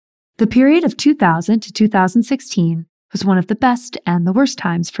The period of 2000 to 2016 was one of the best and the worst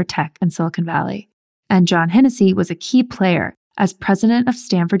times for tech in Silicon Valley, and John Hennessy was a key player as president of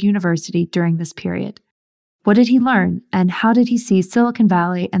Stanford University during this period. What did he learn, and how did he see Silicon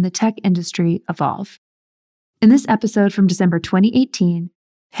Valley and the tech industry evolve? In this episode from December 2018,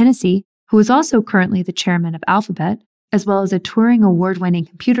 Hennessy, who is also currently the chairman of Alphabet, as well as a Turing Award-winning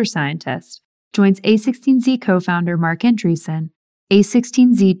computer scientist, joins A16Z co-founder Marc Andreessen,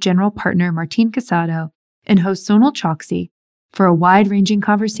 A16Z general partner Martin Casado, and host Sonal Chokshi for a wide-ranging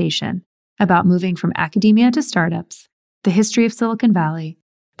conversation about moving from academia to startups, the history of Silicon Valley,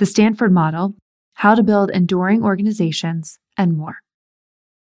 the Stanford model, how to build enduring organizations, and more.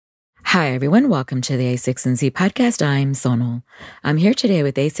 Hi, everyone. Welcome to the A16Z podcast. I'm Sonal. I'm here today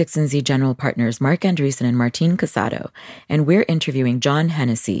with A16Z general partners Marc Andreessen and Martin Casado, and we're interviewing John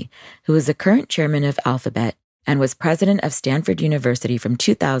Hennessy, who is the current chairman of Alphabet and was president of Stanford University from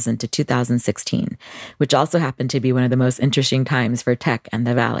 2000 to 2016, which also happened to be one of the most interesting times for tech and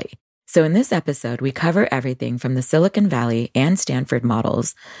the Valley. So in this episode, we cover everything from the Silicon Valley and Stanford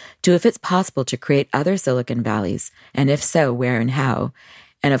models to if it's possible to create other Silicon Valleys, and if so, where and how.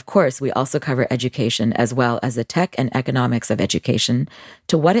 And of course, we also cover education as well as the tech and economics of education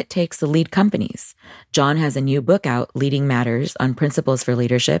to what it takes to lead companies. John has a new book out, Leading Matters, on principles for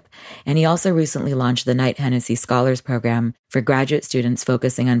leadership, and he also recently launched the Knight Hennessy Scholars Program for graduate students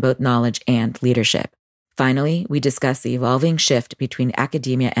focusing on both knowledge and leadership. Finally, we discuss the evolving shift between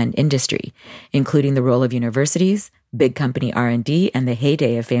academia and industry, including the role of universities, big company R&D, and the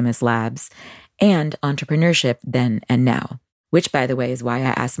heyday of famous labs, and entrepreneurship then and now. Which, by the way, is why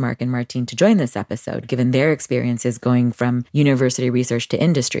I asked Marc and Martin to join this episode, given their experiences going from university research to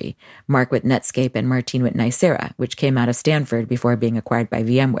industry, Marc with Netscape and Martin with Nicira, which came out of Stanford before being acquired by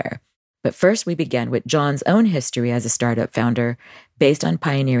VMware. But first, we begin with John's own history as a startup founder, based on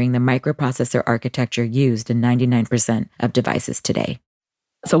pioneering the microprocessor architecture used in 99% of devices today.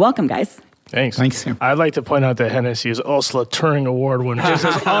 So welcome, guys. Thanks. I'd like to point out that Hennessy is also a Turing Award winner, which is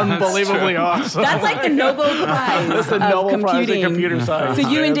unbelievably awesome. That's like the Nobel Prize That's the Nobel Prize in computer science. So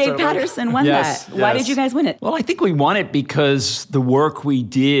you and Dave Patterson won that. Why did you guys win it? Well, I think we won it because the work we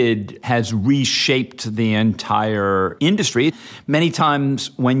did has reshaped the entire industry. Many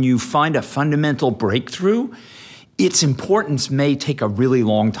times when you find a fundamental breakthrough, its importance may take a really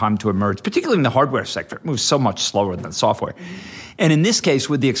long time to emerge, particularly in the hardware sector. It moves so much slower than software. And in this case,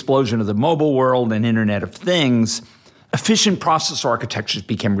 with the explosion of the mobile world and Internet of Things, efficient processor architectures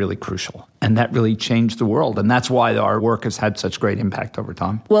became really crucial. And that really changed the world. And that's why our work has had such great impact over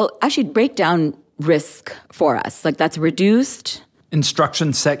time. Well, actually, break down risk for us. Like, that's reduced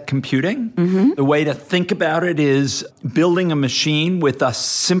instruction set computing. The way to think about it is building a machine with a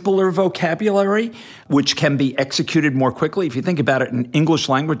simpler vocabulary, which can be executed more quickly. If you think about it in English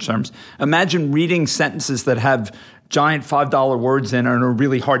language terms, imagine reading sentences that have giant $5 words in and are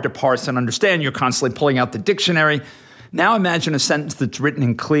really hard to parse and understand. You're constantly pulling out the dictionary. Now imagine a sentence that's written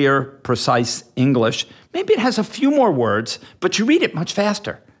in clear, precise English. Maybe it has a few more words, but you read it much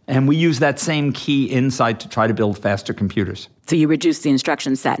faster. And we use that same key insight to try to build faster computers. So you reduce the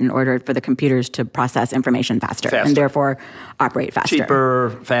instruction set in order for the computers to process information faster. And therefore operate faster.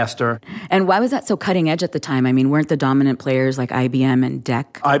 Cheaper, faster. And why was that so cutting edge at the time? I mean, weren't the dominant players like IBM and DEC?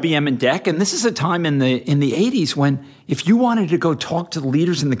 IBM and DEC. And this is a time in the 80s when if you wanted to go talk to the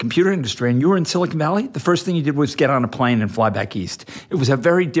leaders in the computer industry and you were in Silicon Valley, the first thing you did was get on a plane and fly back east. It was a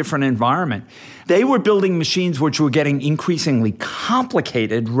very different environment. They were building machines which were getting increasingly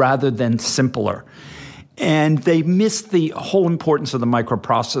complicated rather than simpler. And they missed the whole importance of the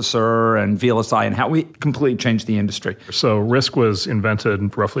microprocessor and VLSI and how we completely changed the industry. So RISC was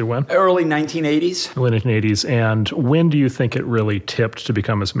invented roughly when? Early 1980s. Early 1980s. And when do you think it really tipped to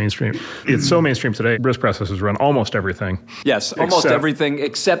become as mainstream? It's so mainstream today. RISC processors run almost everything. Yes, almost everything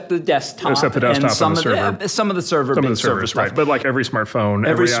except the desktop. Except the desktop and the server. Some of the server stuff. Right. But like every smartphone,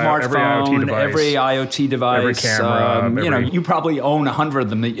 every IoT device, every IoT device, every camera. You probably own 100 of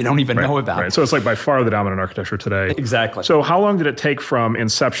them that you don't even know about. Right. So it's like by far the dominant architecture today. Exactly. So how long did it take from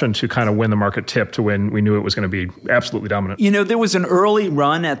inception to kind of when the market tipped to when we knew it was going to be absolutely dominant? There was an early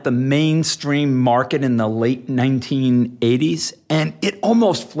run at the mainstream market in the late 1980s, and it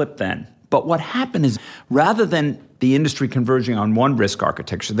almost flipped then. But what happened is rather than the industry converging on one RISC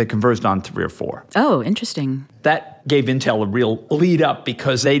architecture, they converged on 3 or 4. Oh, interesting. That gave Intel a real lead up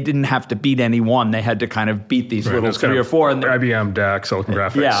because they didn't have to beat any one. They had to kind of beat these little 3 or 4. And IBM, DEC, Silicon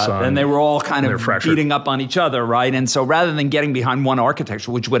Graphics. And they were all kind of beating up on each other, right? And so rather than getting behind one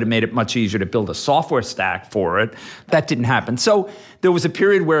architecture, which would have made it much easier to build a software stack for it, that didn't happen. So there was a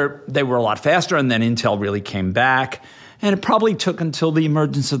period where they were a lot faster, and then Intel really came back. And it probably took until the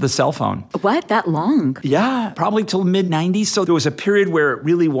emergence of the cell phone. What? That long? Yeah, probably till the mid-90s. So there was a period where it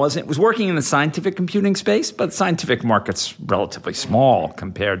really wasn't. It was working in the scientific computing space, but the scientific market's relatively small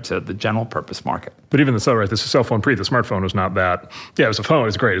compared to the general purpose market. But even the cell phone the smartphone was not that. Yeah, it was a phone. It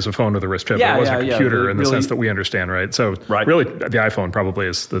was great. It was a phone with a wrist chip. It wasn't a computer in the sense that we understand, right? So really, the iPhone probably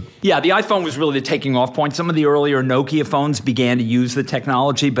is the... Yeah, the iPhone was really the taking off point. Some of the earlier Nokia phones began to use the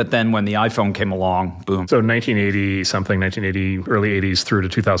technology, but then when the iPhone came along, boom. So 1980, early 80s through to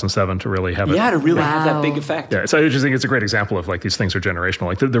 2007 to really have it. Yeah, to really have that big effect. Yeah, so I just think it's a great example of like these things are generational.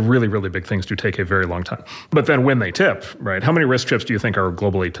 Like the really, really big things do take a very long time. But then when they tip, right, how many RISC chips do you think are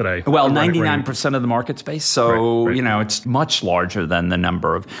globally today? Well, 99% of the market space. So, it's much larger than the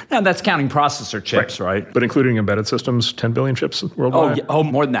number of... Now, that's counting processor chips, right? But including embedded systems, 10 billion chips worldwide? Oh,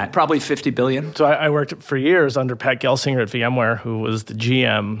 more than that. Probably 50 billion. So I worked for years under Pat Gelsinger at VMware, who was the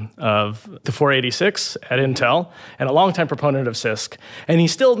GM of the 486 at Intel and a longtime proponent of CISC. And he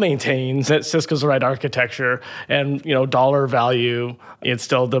still maintains that CISC is the right architecture and, dollar value, it's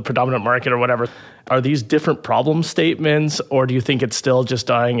still the predominant market or whatever. Are these different problem statements, or do you think it's still just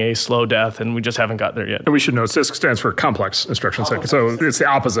dying a slow death and we just haven't got there yet? And we should know CISC stands for complex instruction set. So it's the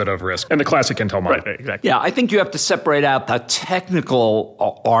opposite of RISC and the classic Intel model. Right, exactly. Yeah, I think you have to separate out the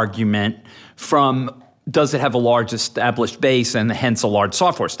technical argument from does it have a large established base and hence a large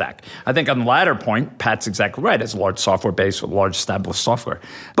software stack? I think on the latter point, Pat's exactly right. It's a large software base with large established software.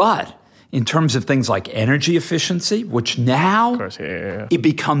 But in terms of things like energy efficiency, which now it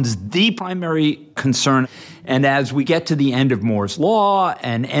becomes the primary concern. And as we get to the end of Moore's Law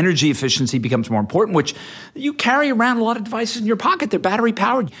and energy efficiency becomes more important, which you carry around a lot of devices in your pocket, they're battery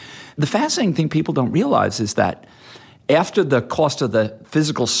powered. The fascinating thing people don't realize is that after the cost of the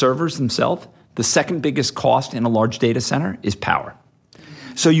physical servers themselves, the second biggest cost in a large data center is power.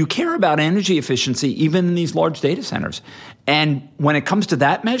 So you care about energy efficiency even in these large data centers. And when it comes to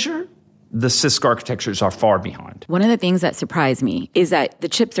that measure, the CISC architectures are far behind. One of the things that surprised me is that the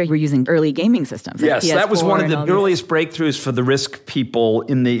chips were using early gaming systems. Yes, that was one of the earliest breakthroughs for the RISC people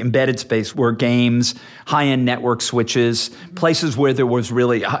in the embedded space were games, high-end network switches, places where there was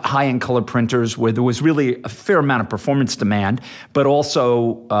really high-end color printers, where there was really a fair amount of performance demand, but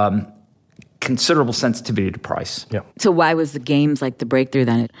also considerable sensitivity to price. Yeah. So why was the games like the breakthrough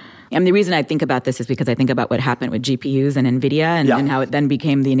then? And the reason I think about this is because I think about what happened with GPUs and NVIDIA and how it then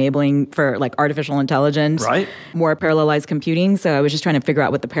became the enabling for like artificial intelligence, more parallelized computing. So I was just trying to figure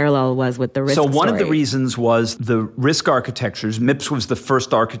out what the parallel was with the RISC So one story. of the reasons was the RISC architectures. MIPS was the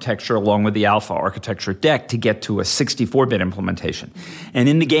first architecture along with the Alpha architecture DEC to get to a 64-bit implementation. And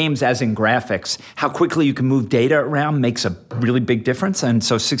in the games, as in graphics, how quickly you can move data around makes a really big difference. And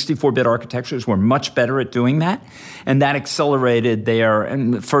so 64-bit architectures were much better at doing that. And that accelerated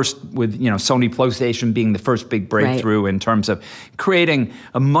and first with Sony PlayStation being the first big breakthrough in terms of creating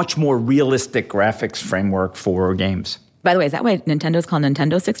a much more realistic graphics framework for games. By the way, is that why Nintendo's called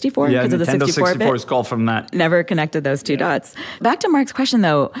Nintendo 64? Yeah, because Nintendo of the 64 is called from that. Never connected those two dots. Back to Mark's question,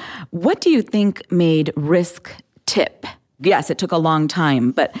 though. What do you think made RISC tip? Yes, it took a long time,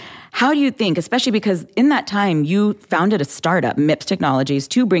 but how do you think, especially because in that time you founded a startup, MIPS Technologies,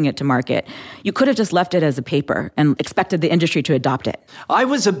 to bring it to market. You could have just left it as a paper and expected the industry to adopt it. I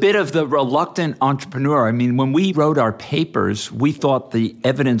was a bit of the reluctant entrepreneur. I mean, when we wrote our papers, we thought the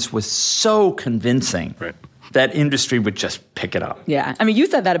evidence was so convincing that industry would just pick it up. Yeah. I mean, you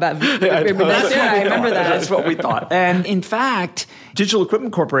said that about I remember that. That's what we thought. And in fact, Digital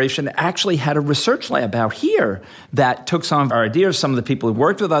Equipment Corporation actually had a research lab out here that took some of our ideas, some of the people who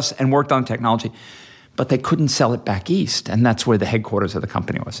worked with us and worked on technology, but they couldn't sell it back east. And that's where the headquarters of the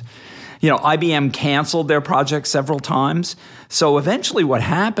company was. IBM canceled their project several times. So eventually what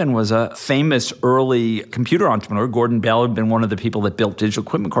happened was a famous early computer entrepreneur, Gordon Bell, had been one of the people that built Digital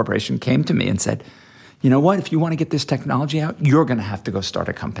Equipment Corporation, came to me and said, you know what, if you want to get this technology out, you're going to have to go start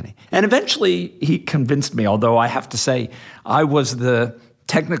a company. And eventually he convinced me, although I have to say I was the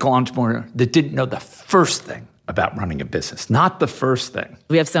technical entrepreneur that didn't know the first thing about running a business, not the first thing.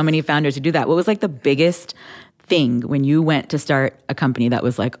 We have so many founders who do that. What was like the biggest thing when you went to start a company that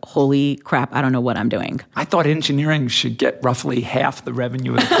was like, holy crap, I don't know what I'm doing? I thought engineering should get roughly half the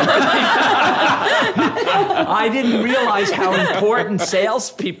revenue of the company. I didn't realize how important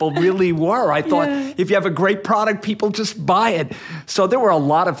salespeople really were. I thought if you have a great product, people just buy it. So there were a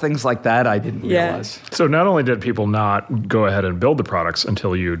lot of things like that I didn't realize. So not only did people not go ahead and build the products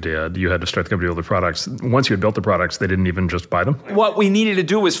until you did, you had to start the company to build the products. Once you had built the products, they didn't even just buy them? What we needed to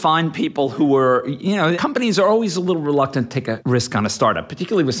do was find people who were, companies are always a little reluctant to take a risk on a startup,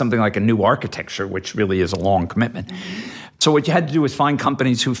 particularly with something like a new architecture, which really is a long commitment. So what you had to do was find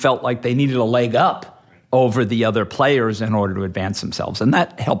companies who felt like they needed a leg up over the other players in order to advance themselves. And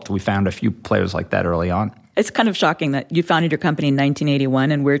that helped. We found a few players like that early on. It's kind of shocking that you founded your company in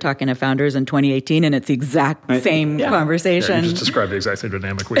 1981 and we're talking to founders in 2018 and it's the exact same conversation. Yeah, you just described the exact same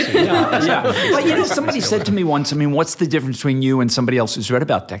dynamic we see. But somebody said to me once, what's the difference between you and somebody else who's read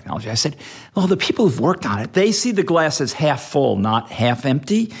about technology? I said, well, the people who've worked on it, they see the glass as half full, not half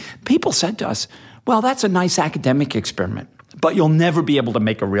empty. People said to us, well, that's a nice academic experiment, but you'll never be able to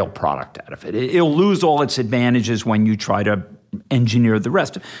make a real product out of it. It'll lose all its advantages when you try to engineer the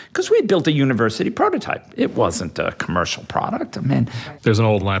rest. Because we had built a university prototype. It wasn't a commercial product. There's an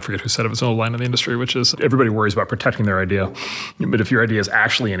old line, I forget who said it, it's an old line in the industry, which is everybody worries about protecting their idea. But if your idea is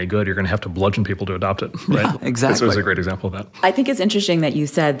actually any good, you're going to have to bludgeon people to adopt it, right? Yeah, exactly. This was a great example of that. I think it's interesting that you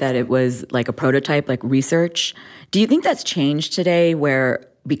said that it was like a prototype, like research. Do you think that's changed today where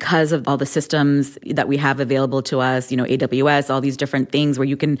because of all the systems that we have available to us, AWS, all these different things where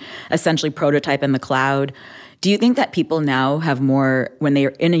you can essentially prototype in the cloud, do you think that people now have more, when they're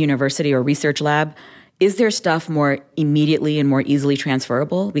in a university or research lab, is their stuff more immediately and more easily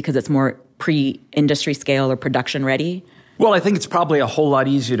transferable because it's more pre-industry scale or production ready? Well, I think it's probably a whole lot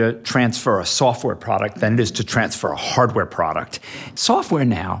easier to transfer a software product than it is to transfer a hardware product. Software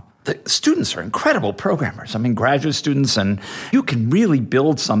now, the students are incredible programmers. Graduate students, and you can really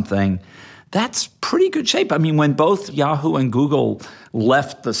build something that's pretty good shape. When both Yahoo and Google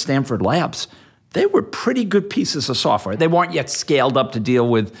left the Stanford labs, they were pretty good pieces of software. They weren't yet scaled up to deal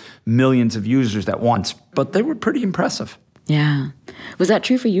with millions of users at once, but they were pretty impressive. Yeah. Was that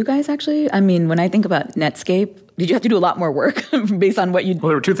true for you guys, actually? When I think about Netscape, did you have to do a lot more work based on what you... Well,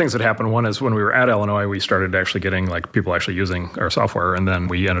 there were two things that happened. One is when we were at Illinois, we started actually getting people actually using our software, and then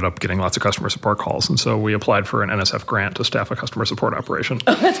we ended up getting lots of customer support calls. And so we applied for an NSF grant to staff a customer support operation.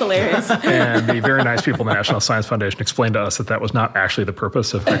 Oh, that's hilarious. And the very nice people in the National Science Foundation explained to us that was not actually the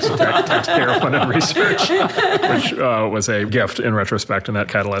purpose of taxpayer-funded research, which was a gift in retrospect, and that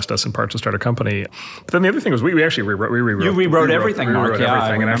catalyzed us in part to start a company. But then the other thing was we actually rewrote. You rewrote everything, Mark.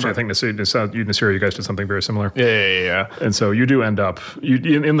 And actually, I think Nasira, you guys did something very similar. Yeah. And so you do end up,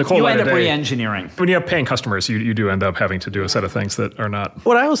 in the cold light of day, re-engineering. When you have paying customers, you do end up having to do a set of things that are not.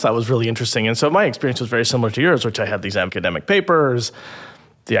 What I always thought was really interesting, and so my experience was very similar to yours, which I had these academic papers.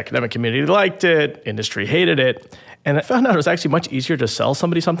 The academic community liked it, industry hated it. And I found out it was actually much easier to sell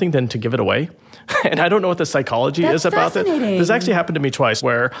somebody something than to give it away. And I don't know what the psychology is about it. This actually happened to me twice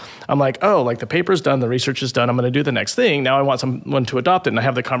where I'm like, the paper's done, the research is done, I'm going to do the next thing. Now I want someone to adopt it and I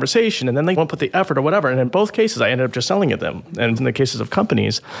have the conversation and then they won't put the effort or whatever. And in both cases, I ended up just selling it them. And in the cases of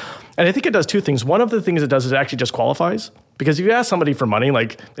companies, and I think it does two things. One of the things it does is it actually just qualifies. Because if you ask somebody for money,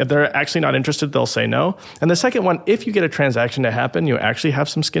 if they're actually not interested, they'll say no. And the second one, if you get a transaction to happen, you actually have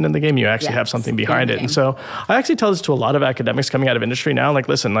some skin in the game. You actually have something behind it. And so I actually tell this to a lot of academics coming out of industry now.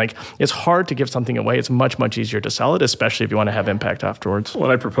 Listen, it's hard to give something away. It's much, much easier to sell it, especially if you want to have impact afterwards.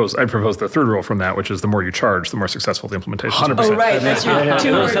 Well, I propose the third rule from that, which is the more you charge, the more successful the implementation is. 100%. Oh, right. That's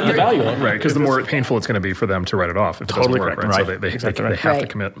set the value on it. Right, because the more painful it's going to be for them to write it off if it doesn't work. Right? So they have to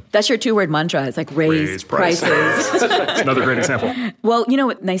commit. That's your two-word mantra. It's raise prices. It's another great example. Well,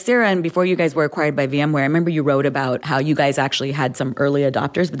 with Nicira, and before you guys were acquired by VMware, I remember you wrote about how you guys actually had some early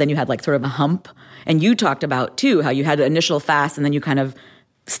adopters, but then you had sort of a hump. And you talked about, too, how you had the initial fast and then you kind of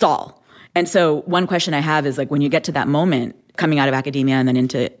stall. And so one question I have is, when you get to that moment, coming out of academia and then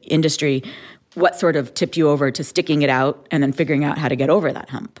into industry, what sort of tipped you over to sticking it out and then figuring out how to get over that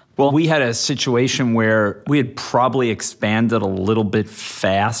hump? Well, we had a situation where we had probably expanded a little bit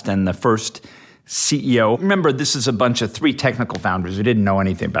fast, and the first CEO, remember, this is a bunch of 3 technical founders who didn't know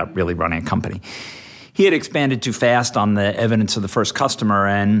anything about really running a company. He had expanded too fast on the evidence of the first customer,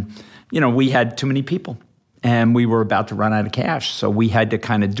 and, we had too many people, and we were about to run out of cash. So we had to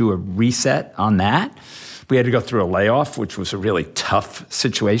kind of do a reset on that. We had to go through a layoff, which was a really tough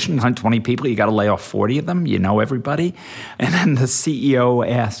situation. 120 people, you got to lay off 40 of them. You know everybody. And then the CEO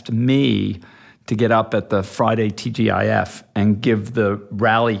asked me to get up at the Friday TGIF and give the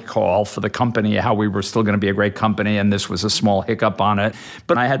rally call for the company, how we were still going to be a great company, and this was a small hiccup on it.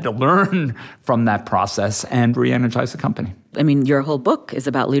 But I had to learn from that process and re-energize the company. Your whole book is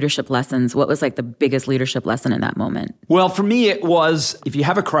about leadership lessons. What was the biggest leadership lesson in that moment? Well, for me, it was if you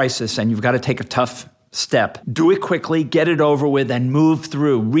have a crisis and you've got to take a tough step, do it quickly, get it over with, and move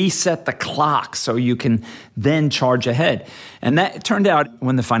through. Reset the clock so you can then charge ahead. And that turned out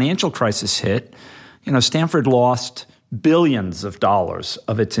when the financial crisis hit, Stanford lost billions of dollars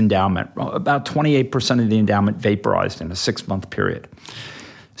of its endowment. About 28% of the endowment vaporized in a 6-month period.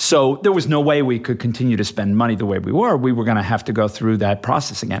 So there was no way we could continue to spend money the way we were. We were going to have to go through that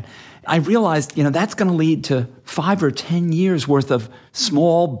process again. I realized, that's going to lead to 5 or 10 years worth of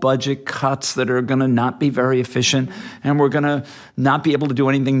small budget cuts that are going to not be very efficient, and we're going to not be able to do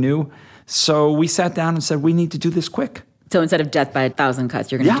anything new. So we sat down and said, we need to do this quick. So instead of death by 1,000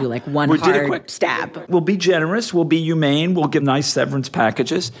 cuts, you're going to do like one hard stab. We'll be generous. We'll be humane. We'll give nice severance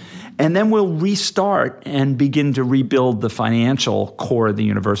packages. And then we'll restart and begin to rebuild the financial core of the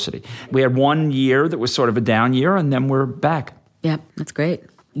university. We had 1 year that was sort of a down year, and then we're back. Yep, that's great.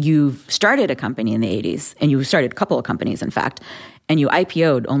 You've started a company in the 80s, and you started a couple of companies, in fact, and you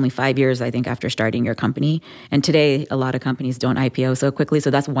IPO'd only 5 years, I think, after starting your company. And today, a lot of companies don't IPO so quickly, so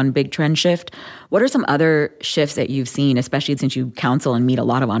that's one big trend shift. What are some other shifts that you've seen, especially since you counsel and meet a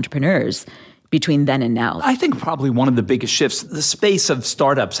lot of entrepreneurs, between then and now? I think probably one of the biggest shifts, the space of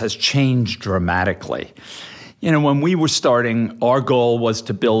startups has changed dramatically. When we were starting, our goal was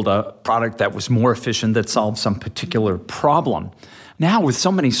to build a product that was more efficient, that solved some particular problem. Now, with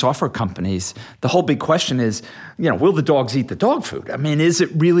so many software companies, the whole big question is, will the dogs eat the dog food? I mean, is it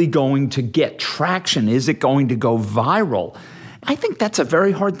really going to get traction? Is it going to go viral? I think that's a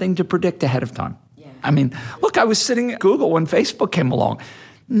very hard thing to predict ahead of time. Yeah. I mean, look, I was sitting at Google when Facebook came along.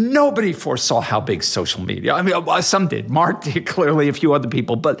 Nobody foresaw how big social media. I mean, some did. Mark did, clearly, a few other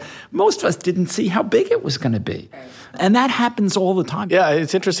people. But most of us didn't see how big it was going to be. And that happens all the time. Yeah,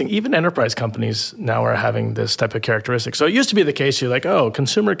 it's interesting. Even enterprise companies now are having this type of characteristic. So it used to be the case, you're like,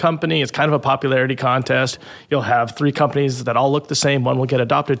 consumer company, it's kind of a popularity contest. You'll have 3 companies that all look the same. One will get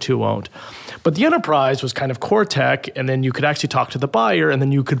adopted, 2 won't. But the enterprise was kind of core tech, and then you could actually talk to the buyer, and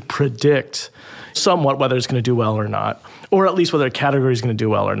then you could predict somewhat whether it's going to do well or not, or at least whether a category is going to do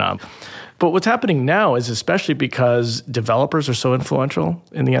well or not. But what's happening now is, especially because developers are so influential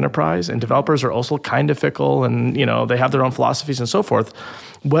in the enterprise, and developers are also kind of fickle, and they have their own philosophies and so forth,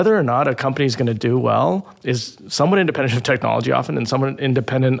 whether or not a company is going to do well is somewhat independent of technology often, and somewhat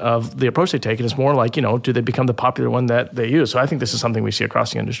independent of the approach they take. And it's more like, do they become the popular one that they use? So I think this is something we see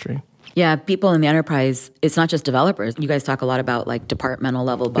across the industry. Yeah, people in the enterprise, it's not just developers. You guys talk a lot about like departmental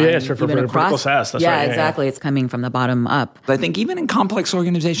level buying. Yeah, sure, for vertical SaaS. That's right. Exactly. It's coming from the bottom up. I think even in complex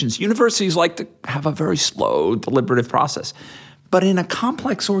organizations, universities like to have a very slow, deliberative process. But in a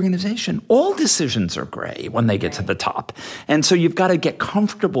complex organization, all decisions are gray when they get to the top. And so you've got to get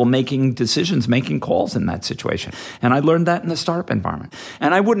comfortable making decisions, making calls in that situation. And I learned that in the startup environment.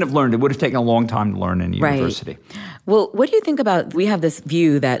 And I wouldn't have learned it. It would have taken a long time to learn in university. Well, what do you think about, we have this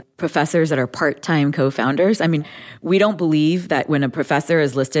view that professors that are part-time co-founders, I mean, we don't believe that when a professor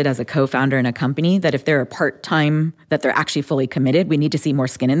is listed as a co-founder in a company, that if they're a part-time, that they're actually fully committed. We need to see more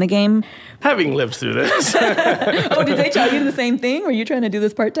skin in the game. Having lived through this. Oh, did they tell you the same thing? Were you trying to do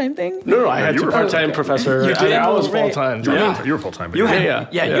this part-time thing? No, I had 2 part-time professor. You did? I was full-time. You were full-time. You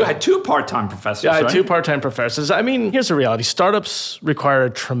had 2 part-time professors, Yeah, I had right? 2 part-time professors. I mean, here's the reality. Startups require a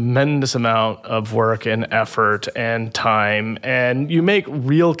tremendous amount of work and effort and time, and you make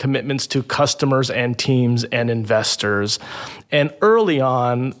real commitments to customers and teams and investors. And early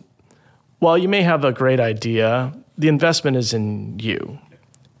on, while you may have a great idea, the investment is in you.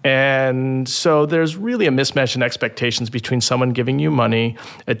 And so there's really a mismatch in expectations between someone giving you money,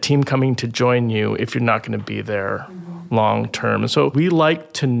 a team coming to join you if you're not going to be there long term. And so we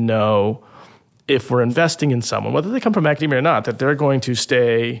like to know if we're investing in someone, whether they come from academia or not, that they're going to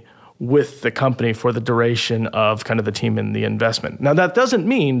stay with the company for the duration of kind of the team and the investment. Now, that doesn't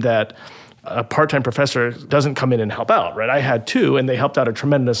mean that a part-time professor doesn't come in and help out, right? I had 2, and they helped out a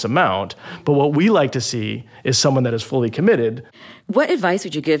tremendous amount. But what we like to see is someone that is fully committed. What advice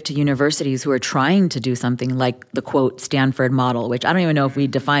would you give to universities who are trying to do something like the, quote, Stanford model, which I don't even know if we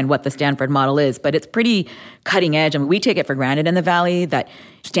define what the Stanford model is, but it's pretty cutting edge. I mean, we take it for granted in the Valley that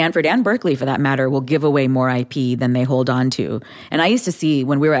Stanford and Berkeley, for that matter, will give away more IP than they hold on to. And I used to see,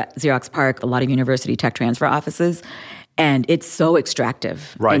 when we were at Xerox PARC, a lot of university tech transfer offices, and it's so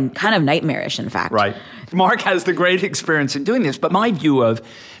extractive and kind of nightmarish, in fact. Right. Mark has the great experience in doing this, but my view of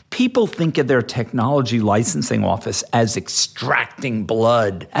people think of their technology licensing office as extracting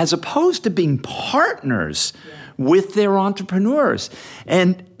blood, as opposed to being partners with their entrepreneurs.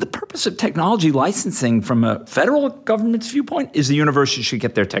 And the purpose of technology licensing from a federal government's viewpoint is the university should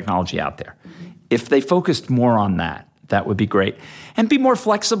get their technology out there. If they focused more on that, that would be great. And be more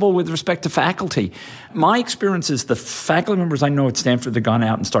flexible with respect to faculty. My experience is the faculty members I know at Stanford that have gone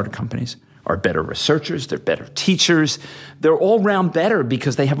out and started companies are better researchers, they're better teachers, they're all round better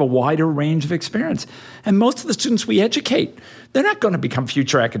because they have a wider range of experience. And most of the students we educate, they're not going to become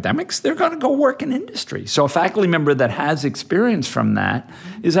future academics, they're going to go work in industry. So a faculty member that has experience from that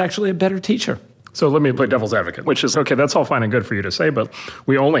is actually a better teacher. So let me play devil's advocate, which is, okay, that's all fine and good for you to say, but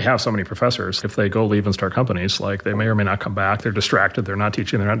we only have so many professors. If they go leave and start companies, like they may or may not come back. They're distracted. They're not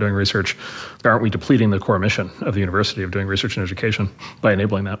teaching. They're not doing research. Aren't we depleting the core mission of the university of doing research and education by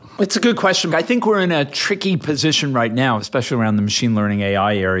enabling that? It's a good question. I think we're in a tricky position right now, especially around the machine learning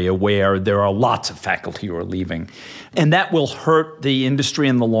AI area, where there are lots of faculty who are leaving. And that will hurt the industry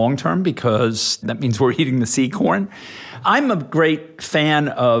in the long term because that means we're eating the seed corn. I'm a great fan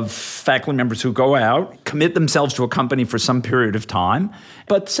of faculty members who go out, commit themselves to a company for some period of time,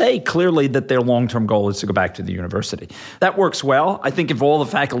 but say clearly that their long-term goal is to go back to the university. That works well. I think if all the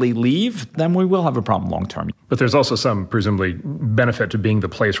faculty leave, then we will have a problem long-term. But there's also some presumably benefit to being the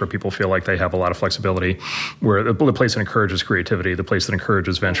place where people feel like they have a lot of flexibility, where the place that encourages creativity, the place that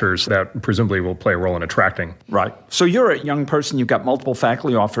encourages ventures, that presumably will play a role in attracting. Right. So you're a young person, you've got multiple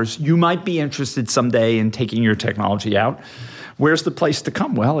faculty offers. You might be interested someday in taking your technology out. Where's the place to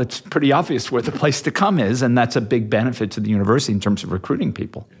come? Well, it's pretty obvious where the place to come is, and that's a big benefit to the university in terms of recruiting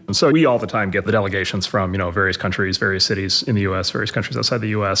people. And so we all the time get the delegations from, various countries, various cities in the U.S., various countries outside the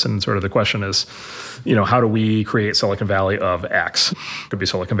U.S., and sort of the question is, how do we create Silicon Valley of X? It could be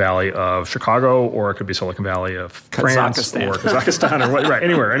Silicon Valley of Chicago, or it could be Silicon Valley of France, or Kazakhstan, or right,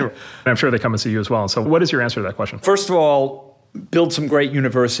 anywhere. And I'm sure they come and see you as well. And so what is your answer to that question? First of all, build some great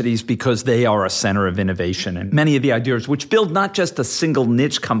universities because they are a center of innovation. And many of the ideas, which build not just a single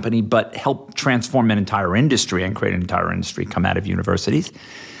niche company, but help transform an entire industry and create an entire industry, come out of universities.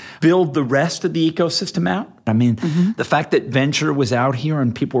 Build the rest of the ecosystem out. I mean, the fact that venture was out here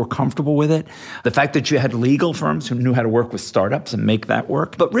and people were comfortable with it, the fact that you had legal firms who knew how to work with startups and make that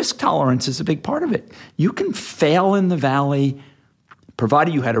work. But risk tolerance is a big part of it. You can fail in the Valley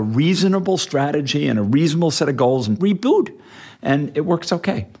provided you had a reasonable strategy and a reasonable set of goals and reboot, and it works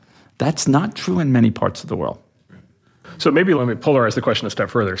okay. That's not true in many parts of the world. So maybe let me polarize the question a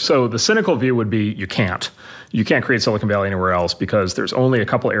step further. So the cynical view would be you can't create Silicon Valley anywhere else because there's only a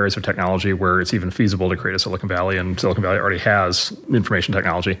couple areas of technology where it's even feasible to create a Silicon Valley, and Silicon Valley already has information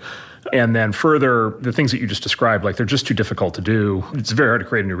technology. And then further, the things that you just described, like they're just too difficult to do. It's very hard to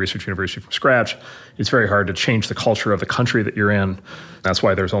create a new research university from scratch. It's very hard to change the culture of the country that you're in. That's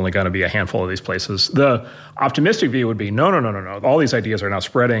why there's only going to be a handful of these places. The optimistic view would be, no. All these ideas are now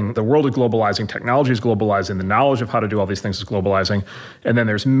spreading. The world is globalizing. Technology is globalizing. The knowledge of how to do all these things is globalizing. And then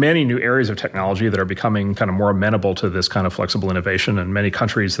there's many new areas of technology that are becoming kind of more amenable to this kind of flexible innovation, and many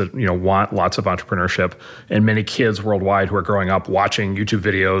countries that want lots of entrepreneurship, and many kids worldwide who are growing up watching YouTube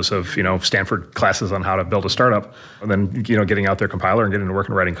videos of Stanford classes on how to build a startup, and then getting out their compiler and getting to work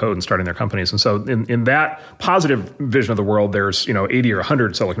and writing code and starting their companies. And so in that positive vision of the world, there's 80 or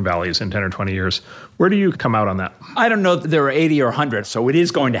 100 Silicon Valleys in 10 or 20 years. Where do you come out on that? I don't know that there are 80 or 100, so it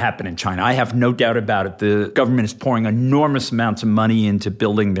is going to happen in China. I have no doubt about it. The government is pouring enormous amounts of money into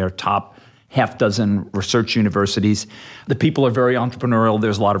building their top half dozen research universities. The people are very entrepreneurial.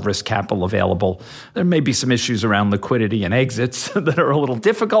 There's a lot of risk capital available. There may be some issues around liquidity and exits that are a little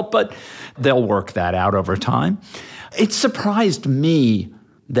difficult, but they'll work that out over time. It surprised me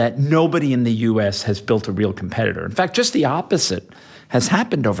that nobody in the U.S. has built a real competitor. In fact, just the opposite has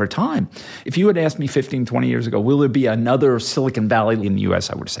happened over time. If you had asked me 15, 20 years ago, will there be another Silicon Valley in the U.S.,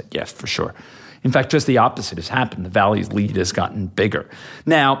 I would have said yes, for sure. In fact, just the opposite has happened. The Valley's lead has gotten bigger.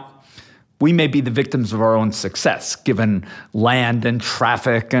 Now, we may be the victims of our own success, given land and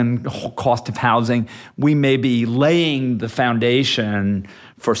traffic and cost of housing. We may be laying the foundation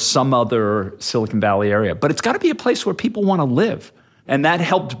for some other Silicon Valley area. But it's got to be a place where people want to live. And that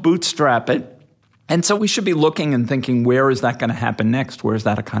helped bootstrap it. And so we should be looking and thinking, where is that going to happen next? Where is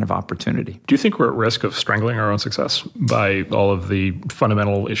that a kind of opportunity? Do you think we're at risk of strangling our own success by all of the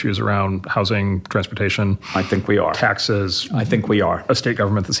fundamental issues around housing, transportation? I think we are. Taxes? I think we are. A state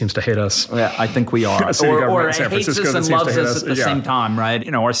government that seems to hate us? Yeah, I think we are. A city government or in San Francisco hates us that and seems loves to hate us at the same time,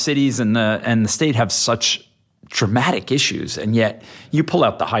 right? Our cities and the state have such dramatic issues, and yet you pull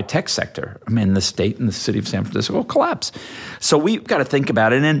out the high-tech sector. I mean, the state and the city of San Francisco will collapse. So we've got to think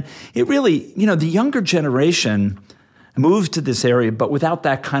about it. And it really, the younger generation moves to this area, but without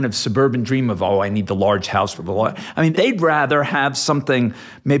that kind of suburban dream of, I need the large house for the large. I mean, they'd rather have something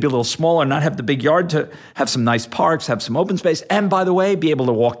maybe a little smaller, not have the big yard, to have some nice parks, have some open space, and by the way, be able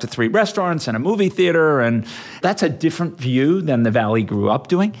to walk to 3 restaurants and a movie theater. And that's a different view than the Valley grew up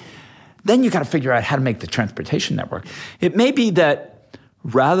doing. Then you got to figure out how to make the transportation network. It may be that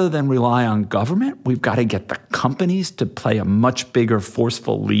rather than rely on government, we've got to get the companies to play a much bigger,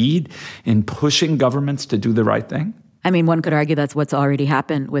 forceful lead in pushing governments to do the right thing. I mean, one could argue that's what's already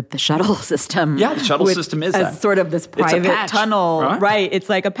happened with the shuttle system. Yeah, the shuttle system is that. Sort of this private tunnel. Right. It's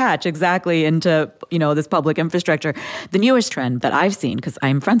like a patch, exactly, into, this public infrastructure. The newest trend that I've seen, because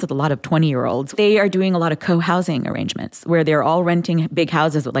I'm friends with a lot of 20-year-olds, they are doing a lot of co-housing arrangements where they're all renting big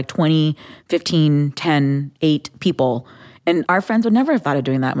houses with like 20, 15, 10, 8 people. And our friends would never have thought of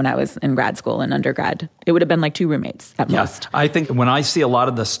doing that when I was in grad school and undergrad. It would have been like 2 roommates at most. I think when I see a lot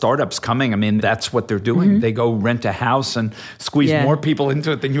of the startups coming, I mean, that's what they're doing. Mm-hmm. They go rent a house and squeeze more people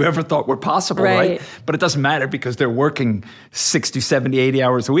into it than you ever thought were possible, right? But it doesn't matter because they're working 60, 70, 80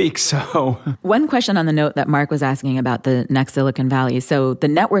 hours a week. So one question on the note that Mark was asking about the next Silicon Valley. So the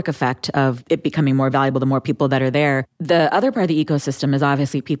network effect of it becoming more valuable, the more people that are there. The other part of the ecosystem is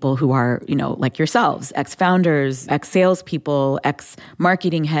obviously people who are, like yourselves, ex-founders, ex-salespeople,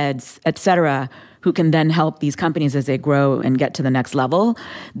 ex-marketing heads, et cetera, who can then help these companies as they grow and get to the next level.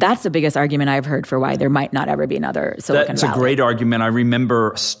 That's the biggest argument I've heard for why there might not ever be another Silicon Valley. That's a great argument. I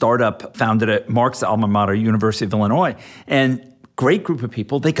remember a startup founded at Mark's alma mater, University of Illinois, and great group of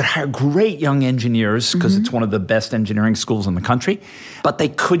people. They could hire great young engineers because it's one of the best engineering schools in the country, but they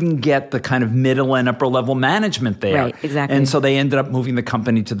couldn't get the kind of middle and upper level management there. Right, exactly. And so they ended up moving the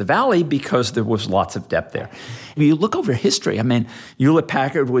company to the Valley because there was lots of depth there. If you look over history, I mean,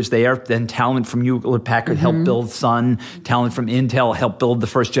 Hewlett-Packard was there, then talent from Hewlett-Packard helped build Sun, talent from Intel helped build the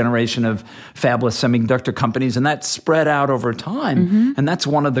first generation of fabless semiconductor companies, and that spread out over time. And that's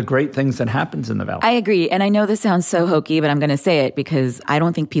one of the great things that happens in the Valley. I agree. And I know this sounds so hokey, but I'm going to say it because I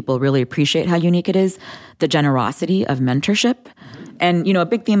don't think people really appreciate how unique it is, the generosity of mentorship. And, a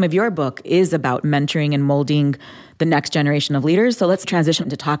big theme of your book is about mentoring and molding the next generation of leaders. So let's transition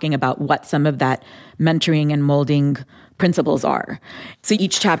to talking about what some of that mentoring and molding principles are. So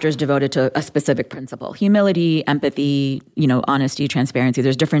each chapter is devoted to a specific principle: humility, empathy, honesty, transparency.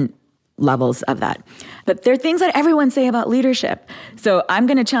 There's different levels of that. But there are things that everyone say about leadership. So I'm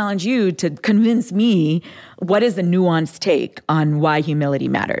going to challenge you to convince me what is the nuanced take on why humility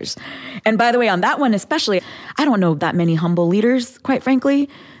matters. And by the way, on that one especially, I don't know that many humble leaders, quite frankly,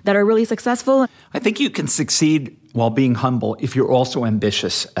 that are really successful. I think you can succeed while being humble if you're also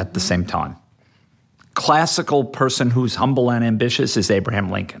ambitious at the same time. Classical person who's humble and ambitious is Abraham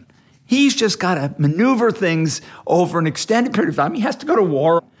Lincoln. He's just got to maneuver things over an extended period of time. He has to go to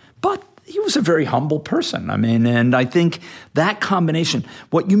war, but he was a very humble person. I mean, and I think that combination,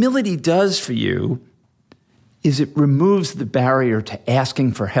 what humility does for you is it removes the barrier to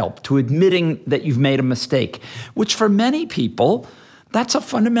asking for help, to admitting that you've made a mistake, which for many people, that's a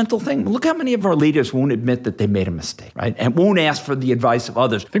fundamental thing. Look how many of our leaders won't admit that they made a mistake, right? And won't ask for the advice of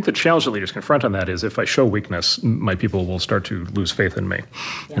others. I think the challenge that leaders confront on that is if I show weakness, my people will start to lose faith in me.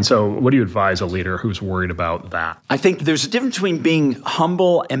 Yeah. And so what do you advise a leader who's worried about that? I think there's a difference between being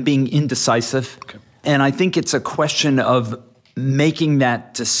humble and being indecisive. Okay. And I think it's a question of making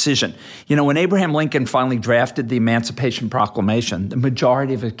that decision. When Abraham Lincoln finally drafted the Emancipation Proclamation, the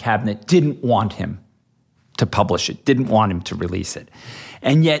majority of his cabinet didn't want him to publish it, didn't want him to release it.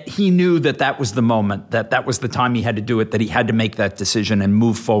 And yet he knew that that was the moment, that was the time he had to do it, that he had to make that decision and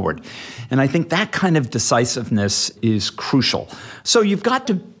move forward. And I think that kind of decisiveness is crucial. So you've got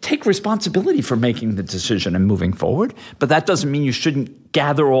to take responsibility for making the decision and moving forward, but that doesn't mean you shouldn't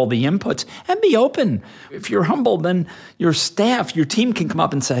gather all the inputs and be open. If you're humble, then your staff, your team can come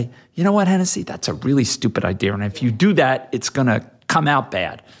up and say, you know what, Hennessy, that's a really stupid idea. And if you do that, it's going to come out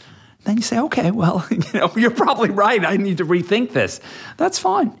bad. Then you say, okay, well, you're probably right. I need to rethink this. That's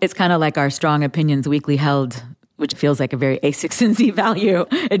fine. It's kind of like our Strong Opinions Weekly held, which feels like a very A6Z value.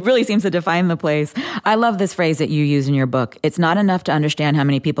 It really seems to define the place. I love this phrase that you use in your book. It's not enough to understand how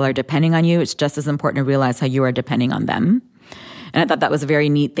many people are depending on you. It's just as important to realize how you are depending on them. And I thought that was a very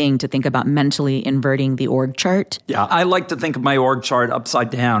neat thing to think about, mentally inverting the org chart. Yeah, I like to think of my org chart upside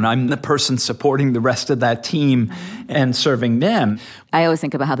down. I'm the person supporting the rest of that team and serving them. I always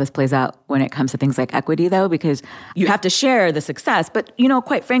think about how this plays out when it comes to things like equity, though, because you have to share the success. But,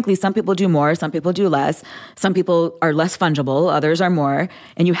 quite frankly, some people do more, some people do less. Some people are less fungible, others are more.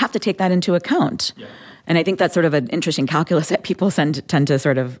 And you have to take that into account. Yeah. And I think that's sort of an interesting calculus that people tend to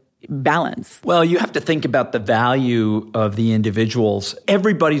sort of balance. Well, you have to think about the value of the individuals.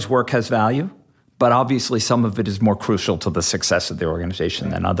 Everybody's work has value, but obviously some of it is more crucial to the success of the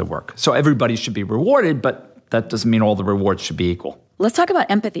organization than other work. So everybody should be rewarded, but that doesn't mean all the rewards should be equal. Let's talk about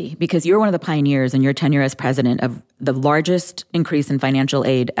empathy, because you're one of the pioneers in your tenure as president of the largest increase in financial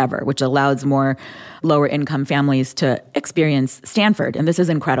aid ever, which allows more lower income families to experience Stanford. And this is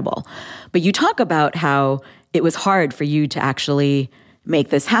incredible. But you talk about how it was hard for you to actually make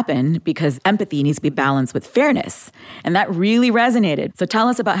this happen because empathy needs to be balanced with fairness. And that really resonated. So tell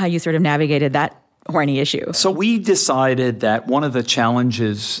us about how you sort of navigated that horny issue. So we decided that one of the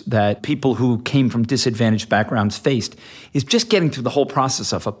challenges that people who came from disadvantaged backgrounds faced is just getting through the whole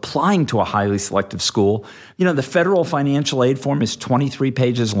process of applying to a highly selective school. You know, the federal financial aid form is 23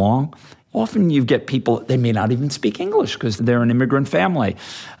 pages long. Often you get people, they may not even speak English because they're an immigrant family.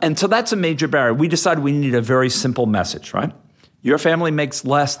 And so that's a major barrier. We decided we needed a very simple message, right? Your family makes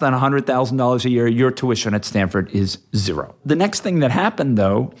less than $100,000 a year. Your tuition at Stanford is zero. The next thing that happened,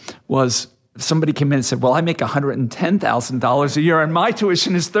 though, was somebody came in and said, well, I make $110,000 a year and my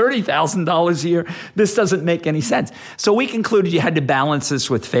tuition is $30,000 a year. This doesn't make any sense. So we concluded you had to balance this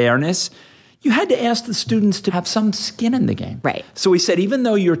with fairness. You had to ask the students to have some skin in the game. Right. So we said, even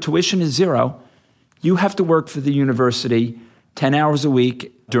though your tuition is zero, you have to work for the university 10 hours a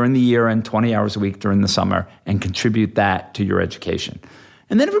week during the year and 20 hours a week during the summer and contribute that to your education.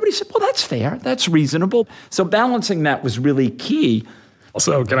 And then everybody said, well, that's fair. That's reasonable. So balancing that was really key.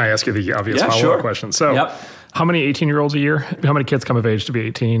 So can I ask you the obvious follow-up question? So how many 18-year-olds a year? How many kids come of age to be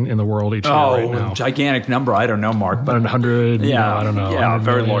 18 in the world each year right now? Gigantic number. I don't know, Mark. About 100? Yeah. I don't know. Yeah,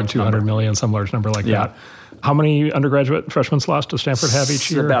 very large 200 million, some large number like that. How many undergraduate freshman slots does Stanford have each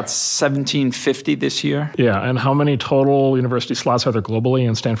year? About 1,750 this year. Yeah, and how many total university slots are there globally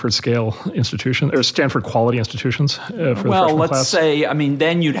in Stanford scale institutions, or Stanford quality institutions for the freshman class? Well, let's say,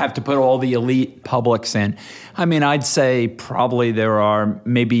 then you'd have to put all the elite publics in. I'd say probably there are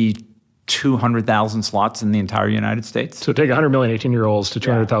maybe 200,000 slots in the entire United States. So take 100 million 18-year-olds to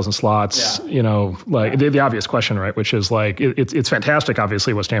 200,000 slots, the obvious question, right, which is it's fantastic,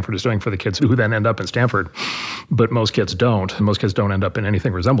 obviously, what Stanford is doing for the kids who then end up in Stanford, but most kids don't. Most kids don't end up in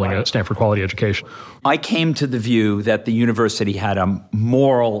anything resembling a Stanford quality education. I came to the view that the university had a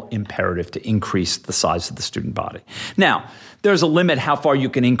moral imperative to increase the size of the student body. Now, there's a limit how far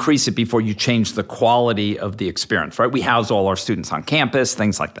you can increase it before you change the quality of the experience, right? We house all our students on campus,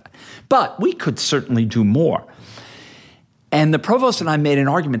 things like that. But we could certainly do more. And the provost and I made an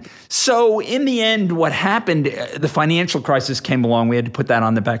argument. So in the end, what happened, the financial crisis came along. We had to put that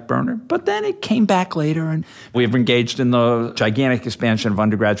on the back burner. But then it came back later, and we've engaged in the gigantic expansion of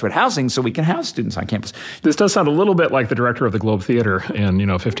undergraduate housing so we can house students on campus. This does sound a little bit like the director of the Globe Theater in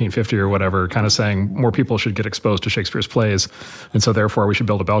 1550 or whatever, kind of saying more people should get exposed to Shakespeare's plays, and so therefore we should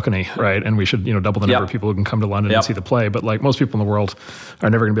build a balcony, right? And we should double the number of people who can come to London and see the play. But most people in the world are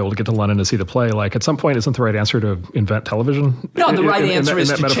never going to be able to get to London to see the play. At some point, isn't the right answer to invent television? No, the right answer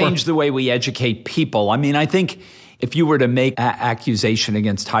is to change the way we educate people. I think if you were to make an accusation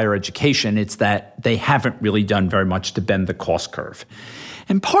against higher education, it's that they haven't really done very much to bend the cost curve.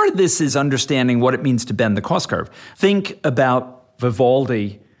 And part of this is understanding what it means to bend the cost curve. Think about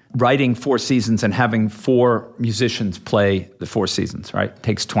Vivaldi writing Four Seasons and having four musicians play the Four Seasons, right? It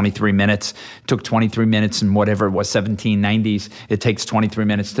takes 23 minutes. It took 23 minutes in whatever it was, 1790s. It takes 23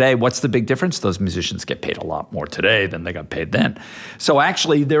 minutes today. What's the big difference? Those musicians get paid a lot more today than they got paid then. So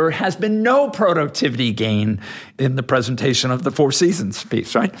actually, there has been no productivity gain in the presentation of the Four Seasons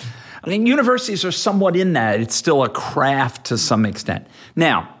piece, right? Universities are somewhat in that. It's still a craft to some extent.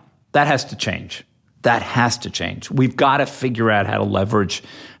 Now, that has to change. That has to change. We've got to figure out how to leverage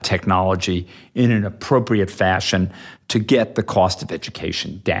technology in an appropriate fashion to get the cost of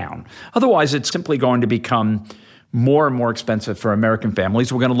education down. Otherwise, it's simply going to become more and more expensive for American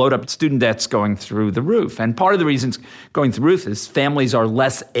families. We're going to load up student debts going through the roof. And part of the reasons going through the roof is families are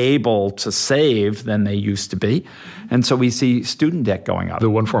less able to save than they used to be. And so we see student debt going up. The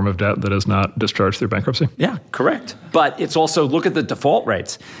one form of debt that is not discharged through bankruptcy? Yeah, correct. But it's also, look at the default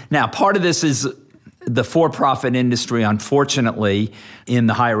rates. Now, part of this is the for-profit industry, unfortunately, in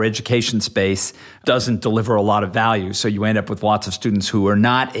the higher education space, doesn't deliver a lot of value. So you end up with lots of students who are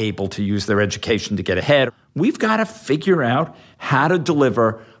not able to use their education to get ahead. We've got to figure out how to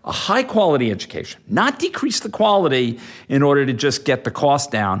deliver a high-quality education, not decrease the quality in order to just get the cost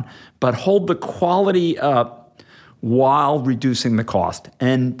down, but hold the quality up while reducing the cost.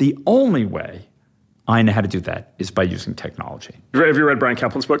 And the only way I know how to do that is by using technology. Have you read Brian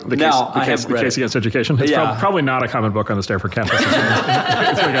Kaplan's book, The Case Against Education? It's probably not a common book on the Stanford campus.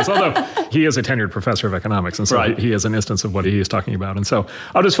 Although he is a tenured professor of economics, and so he is an instance of what he is talking about. And so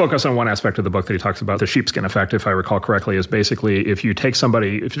I'll just focus on one aspect of the book that he talks about. The sheepskin effect, if I recall correctly, is basically if you take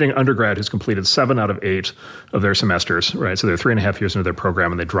an undergrad who's completed 7 out of 8 of their semesters, right? So they're 3.5 years into their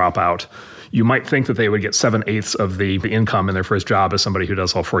program and they drop out. You might think that they would get 7/8 of the income in their first job as somebody who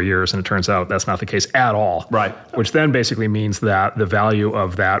does all 4 years, and it turns out that's not the case at all. Right. Which then basically means that the value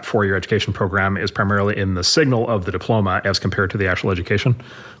of that 4-year education program is primarily in the signal of the diploma as compared to the actual education.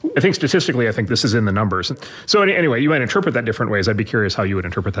 I think statistically, this is in the numbers. So anyway, you might interpret that different ways. I'd be curious how you would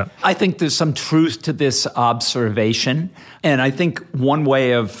interpret that. I think there's some truth to this observation. And I think one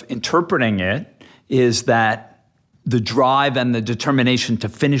way of interpreting it is that the drive and the determination to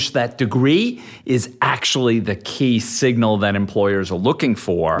finish that degree is actually the key signal that employers are looking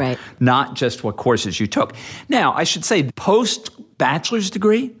for, right, not just what courses you took. Now, I should say, post-bachelor's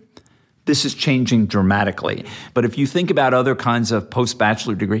degree, this is changing dramatically. But if you think about other kinds of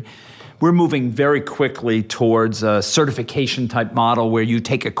post-bachelor degree, we're moving very quickly towards a certification type model where you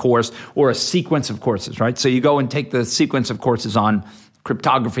take a course or a sequence of courses, right? So you go and take the sequence of courses on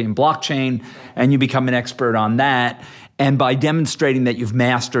cryptography and blockchain, and you become an expert on that. And by demonstrating that you've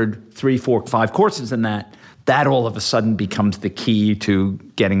mastered 3, 4, 5 courses in that all of a sudden becomes the key to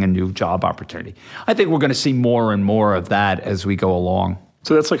getting a new job opportunity. I think we're going to see more and more of that as we go along.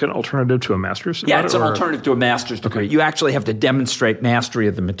 So that's like an alternative to a master's? Yeah, it's an alternative to a master's degree. You actually have to demonstrate mastery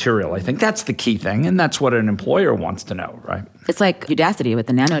of the material. I think that's the key thing, and that's what an employer wants to know, right? It's like Udacity with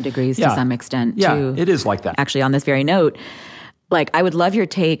the nano degrees to some extent, too. Yeah, it is like that. Actually, on this very note, I would love your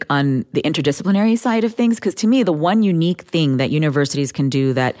take on the interdisciplinary side of things, because to me, the one unique thing that universities can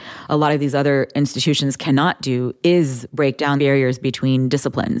do that a lot of these other institutions cannot do is break down barriers between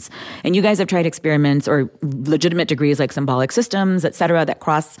disciplines. And you guys have tried experiments or legitimate degrees like symbolic systems, et cetera, that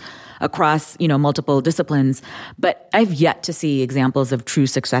cross across, multiple disciplines. But I've yet to see examples of true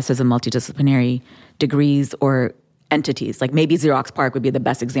successes of multidisciplinary degrees or entities. Like maybe Xerox PARC would be the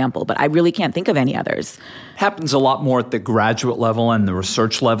best example, but I really can't think of any others. Happens a lot more at the graduate level and the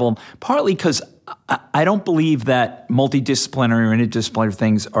research level, partly because I don't believe that multidisciplinary or interdisciplinary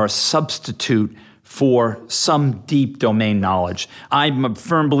things are a substitute for some deep domain knowledge. I'm a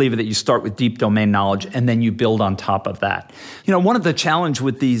firm believer that you start with deep domain knowledge and then you build on top of that. One of the challenge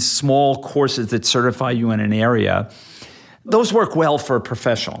with these small courses that certify you in an area, those work well for a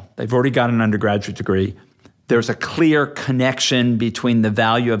professional. They've already got an undergraduate degree. There's a clear connection between the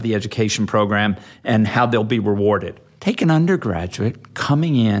value of the education program and how they'll be rewarded. Take an undergraduate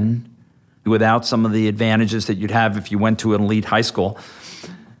coming in without some of the advantages that you'd have if you went to an elite high school.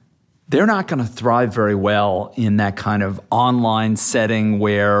 They're not going to thrive very well in that kind of online setting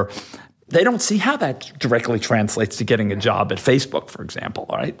where they don't see how that directly translates to getting a job at Facebook, for example,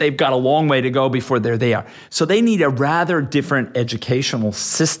 right? They've got a long way to go before they're there. So they need a rather different educational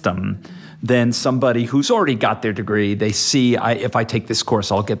system than somebody who's already got their degree. They see, if I take this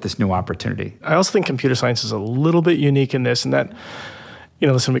course, I'll get this new opportunity. I also think computer science is a little bit unique in this, in that,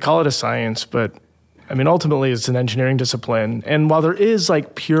 listen, we call it a science, but ultimately it's an engineering discipline. And while there is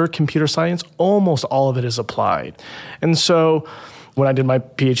pure computer science, almost all of it is applied. And so when I did my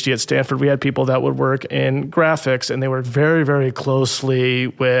PhD at Stanford, we had people that would work in graphics, and they worked very, very closely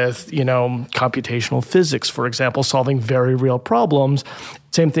with, computational physics, for example, solving very real problems.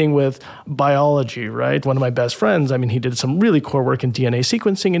 Same thing with biology, right? One of my best friends, he did some really core work in DNA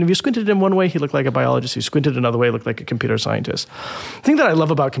sequencing, and if you squinted in one way, he looked like a biologist. If you squinted another way, he looked like a computer scientist. The thing that I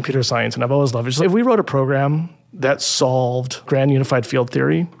love about computer science, and I've always loved it, is if we wrote a program that solved grand unified field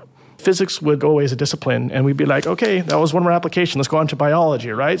theory, physics would go away as a discipline, and we'd be like, okay, that was one more application. Let's go on to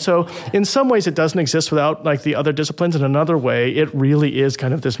biology, right? So in some ways, it doesn't exist without the other disciplines. In another way, it really is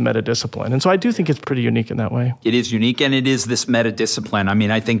kind of this meta-discipline. And so I do think it's pretty unique in that way. It is unique, and it is this meta-discipline.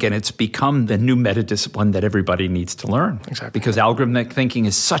 I think, and it's become the new meta-discipline that everybody needs to learn. Exactly. Because algorithmic thinking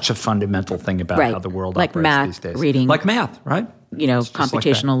is such a fundamental thing about how the world operates these days. Reading. Like math, right?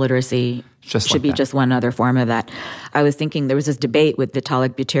 Computational literacy should be just one other form of that. I was thinking there was this debate with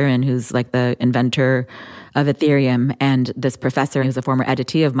Vitalik Buterin, who's the inventor of Ethereum, and this professor who's a former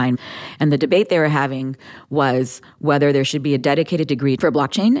editee of mine. And the debate they were having was whether there should be a dedicated degree for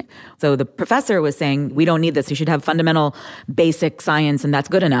blockchain. So the professor was saying, we don't need this. You should have fundamental basic science, and that's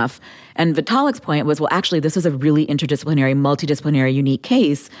good enough. And Vitalik's point was, well, actually, this is a really interdisciplinary, multidisciplinary, unique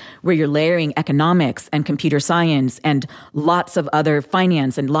case where you're layering economics and computer science and lots of other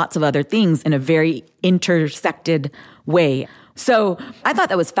finance and lots of other things in a very intersected way. So I thought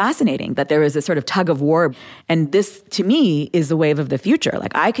that was fascinating, that there was a sort of tug of war. And this, to me, is the wave of the future.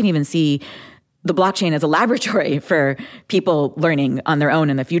 I can even see the blockchain as a laboratory for people learning on their own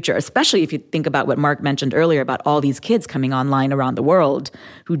in the future, especially if you think about what Mark mentioned earlier about all these kids coming online around the world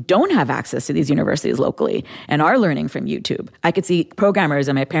who don't have access to these universities locally and are learning from YouTube. I could see programmers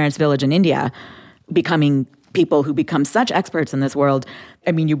in my parents' village in India becoming people who become such experts in this world.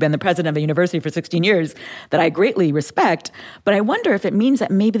 You've been the president of a university for 16 years that I greatly respect, but I wonder if it means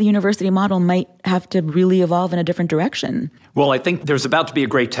that maybe the university model might have to really evolve in a different direction. Well, I think there's about to be a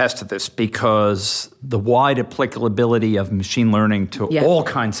great test of this because the wide applicability of machine learning to all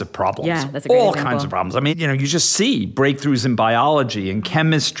kinds of problems. Yeah, that's a great example. All kinds of problems. You just see breakthroughs in biology, in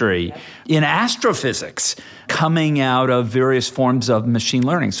chemistry, in astrophysics coming out of various forms of machine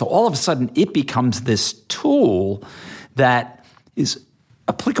learning. So all of a sudden, it becomes this tool that is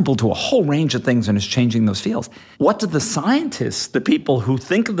applicable to a whole range of things and is changing those fields. What do the scientists, the people who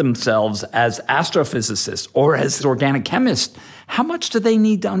think of themselves as astrophysicists or as organic chemists, how much do they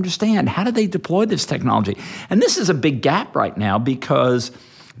need to understand? How do they deploy this technology? And this is a big gap right now because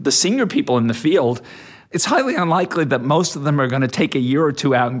the senior people in the field, it's highly unlikely that most of them are going to take a year or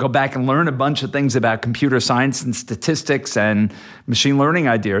two out and go back and learn a bunch of things about computer science and statistics and machine learning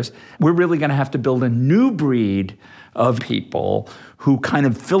ideas. We're really going to have to build a new breed of people who kind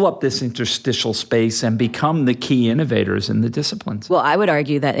of fill up this interstitial space and become the key innovators in the disciplines. Well, I would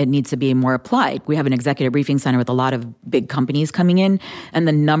argue that it needs to be more applied. We have an executive briefing center with a lot of big companies coming in, and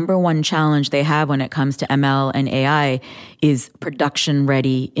the number one challenge they have when it comes to ML and AI is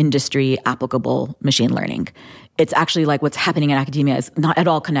production-ready, industry-applicable machine learning. It's actually like what's happening in academia is not at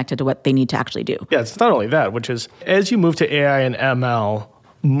all connected to what they need to actually do. Yeah, it's not only that, which is as you move to AI and ML,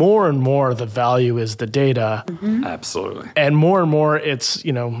 more and more the value is the data. Mm-hmm. Absolutely. And more it's,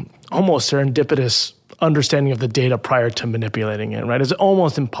 almost serendipitous understanding of the data prior to manipulating it, right? It's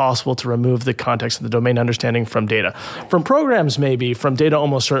almost impossible to remove the context of the domain understanding from data. From programs, maybe. From data,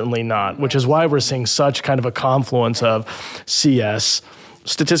 almost certainly not, which is why we're seeing such kind of a confluence of CS,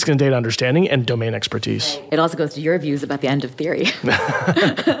 statistics and data understanding, and domain expertise. It also goes to your views about the end of theory.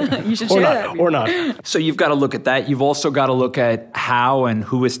 You should share that. Or not. So you've got to look at that. You've also got to look at how and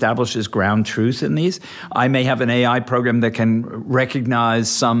who establishes ground truth in these. I may have an AI program that can recognize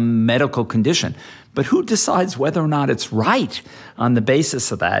some medical condition, but who decides whether or not it's right on the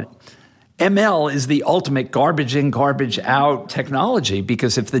basis of that? ML is the ultimate garbage in, garbage out technology,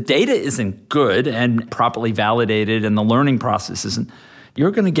 because if the data isn't good and properly validated and the learning process isn't,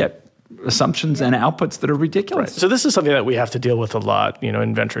 you're going to get assumptions and outputs that are ridiculous. Right. So this is something that we have to deal with a lot,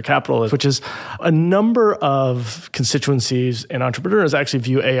 in venture capital, which is a number of constituencies and entrepreneurs actually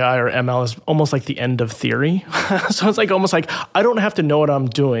view AI or ML as almost like the end of theory. So it's almost like I don't have to know what I'm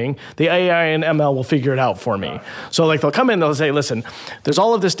doing. The AI and ML will figure it out for me. So they'll come in, they'll say, listen, there's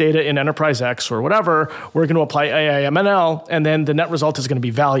all of this data in Enterprise X or whatever. We're going to apply AI, ML, and then the net result is going to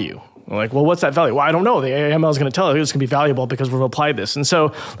be value. I'm like, well, what's that value? Well, I don't know. The AI ML is going to tell you it's going to be valuable because we've applied this. And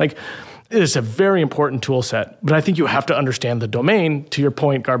so it's a very important tool set, but I think you have to understand the domain. To your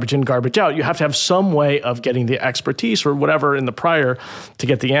point, garbage in, garbage out. You have to have some way of getting the expertise or whatever in the prior to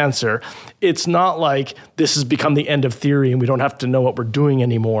get the answer. It's not like this has become the end of theory and we don't have to know what we're doing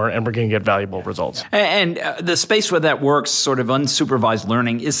anymore and we're going to get valuable results. And the space where that works, sort of unsupervised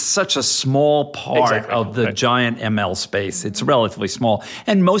learning, is such a small part of the giant ML space. It's relatively small.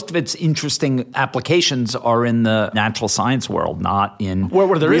 And most of its interesting applications are in the natural science world, not in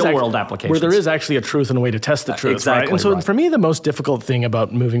real-world applications. Where there is actually a truth and a way to test the truth. Exactly. Right? And so for me, the most difficult thing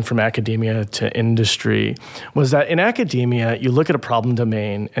about moving from academia to industry was that in academia, you look at a problem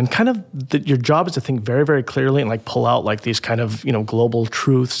domain and kind of your job is to think very, very clearly and pull out these kind of, global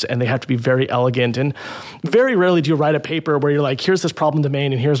truths, and they have to be very elegant. And very rarely do you write a paper where you're like, here's this problem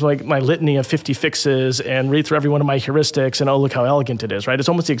domain and here's my litany of 50 fixes and read through every one of my heuristics and oh, look how elegant it is, right? It's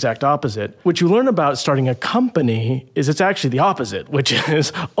almost the exact opposite. What you learn about starting a company is it's actually the opposite, which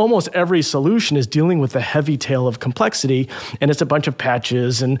is almost every solution is dealing with the heavy tail of complexity, and it's a bunch of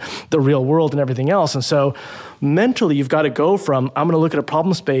patches and the real world and everything else. And so mentally, you've got to go from, I'm going to look at a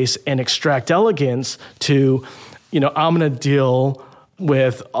problem space and extract elegance to, I'm going to deal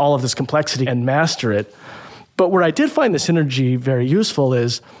with all of this complexity and master it. But where I did find the synergy very useful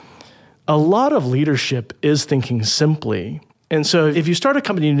is a lot of leadership is thinking simply. And so if you start a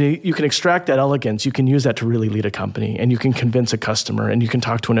company, you can extract that elegance, you can use that to really lead a company, and you can convince a customer, and you can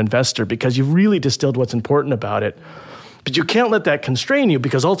talk to an investor because you've really distilled what's important about it. But you can't let that constrain you,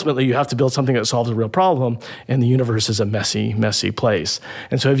 because ultimately you have to build something that solves a real problem, and the universe is a messy, messy place.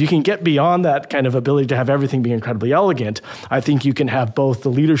 And so if you can get beyond that kind of ability to have everything be incredibly elegant, I think you can have both the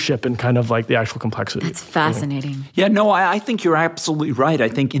leadership and kind of the actual complexity. That's fascinating. Yeah, no, I think you're absolutely right. I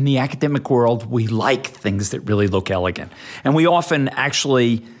think in the academic world, we like things that really look elegant. And we often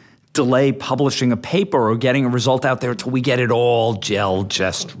actually delay publishing a paper or getting a result out there until we get it all gelled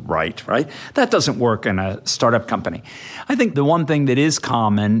just right? That doesn't work in a startup company. I think the one thing that is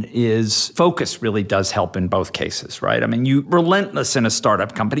common is focus really does help in both cases, right? I mean, you're relentless in a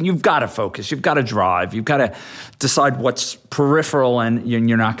startup company. You've got to focus. You've got to drive. You've got to decide what's peripheral and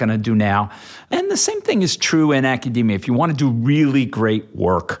you're not going to do now. And the same thing is true in academia. If you want to do really great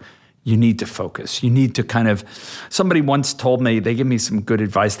work, you need to focus. You need to somebody once told me, they gave me some good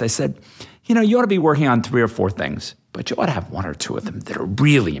advice. They said, you ought to be working on 3 or 4 things, but you ought to have 1 or 2 of them that are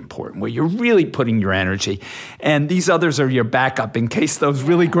really important, where you're really putting your energy. And these others are your backup in case those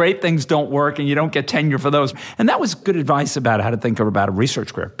really great things don't work and you don't get tenure for those. And that was good advice about how to think about a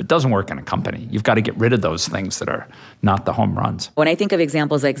research career. But it doesn't work in a company. You've got to get rid of those things that are not the home runs. When I think of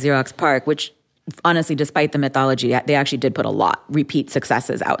examples like Xerox PARC, which honestly, despite the mythology, they actually did put a lot, repeat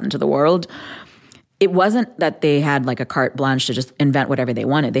successes out into the world. It wasn't that they had like a carte blanche to just invent whatever they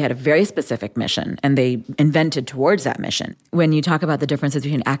wanted. They had a very specific mission, and they invented towards that mission. When you talk about the differences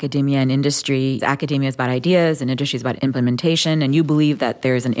between academia and industry, academia is about ideas and industry is about implementation, and you believe that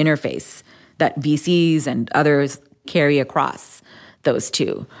there's an interface that VCs and others carry across those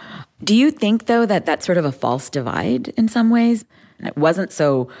two. Do you think, though, that that's sort of a false divide in some ways? It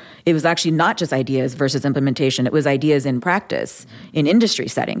was actually not just ideas versus implementation. It was ideas in practice, in industry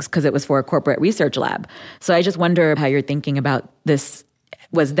settings, because it was for a corporate research lab. So I just wonder how you're thinking about this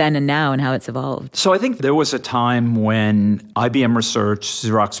was then and now and how it's evolved. So I think there was a time when IBM Research,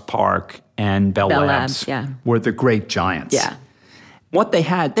 Xerox PARC, and Bell Labs were the great giants. Yeah. What they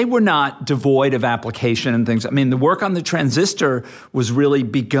had, they were not devoid of application and things. I mean, the work on the transistor was really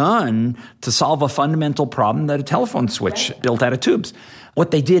begun to solve a fundamental problem that a telephone switch built out of tubes.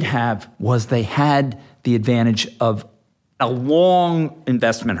 What they did have was they had the advantage of a long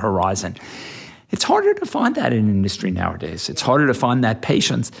investment horizon. It's harder to find that in industry nowadays. It's harder to find that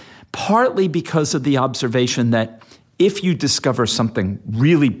patience, partly because of the observation that if you discover something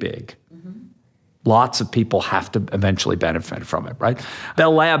really big, lots of people have to eventually benefit from it, right?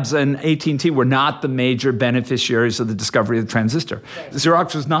 Bell Labs and AT&T were not the major beneficiaries of the discovery of the transistor.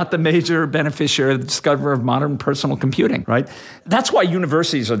 Xerox was not the major beneficiary of the discovery of modern personal computing, right? That's why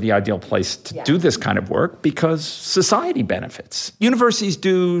universities are the ideal place to do this kind of work, because society benefits. Universities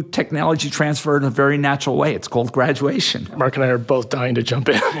do technology transfer in a very natural way. It's called graduation. Mark and I are both dying to jump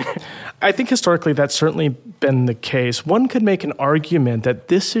in. I think historically that's certainly been the case. One could make an argument that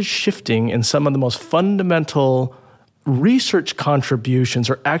this is shifting, and some of the most fundamental research contributions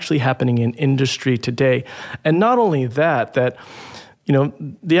are actually happening in industry today. And not only that,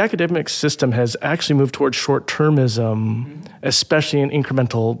 the academic system has actually moved towards short-termism, especially in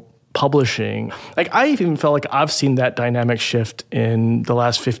incremental publishing. Like, I even felt like I've seen that dynamic shift in the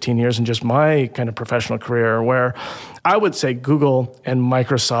last 15 years in just my kind of professional career, where I would say Google and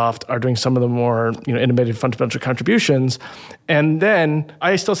Microsoft are doing some of the more, innovative fundamental contributions. And then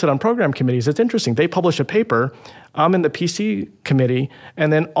I still sit on program committees. It's interesting. They publish a paper. I'm in the PC committee,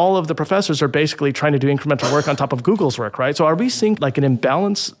 and then all of the professors are basically trying to do incremental work on top of Google's work, right? So are we seeing like an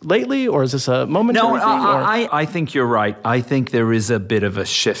imbalance lately, or is this a momentary thing? No, I think you're right. I think there is a bit of a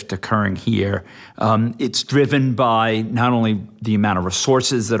shift occurring here. It's driven by not only the amount of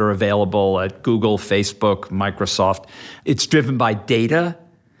resources that are available at Google, Facebook, Microsoft. It's driven by data,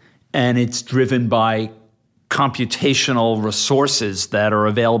 and it's driven by computational resources that are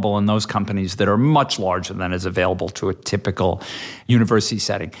available in those companies that are much larger than is available to a typical university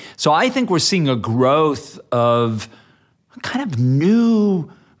setting. So I think we're seeing a growth of a kind of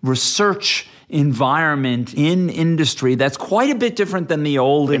new research environment in industry that's quite a bit different than the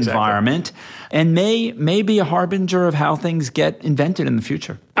old environment, and may be a harbinger of how things get invented in the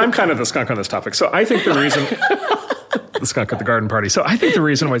future. I'm kind of the skunk on this topic. So I think the reason... the skunk at the garden party. So I think the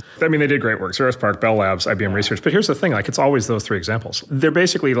reason was, they did great work. Xerox PARC, Bell Labs, IBM Research. But here's the thing, it's always those 3 examples. They're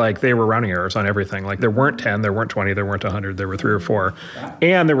basically they were rounding errors on everything. There weren't 10, there weren't 20, there weren't 100, there were 3 or 4.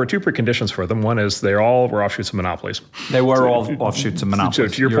 And there were 2 preconditions for them. One is they all were offshoots of monopolies. They were all offshoots of monopolies. So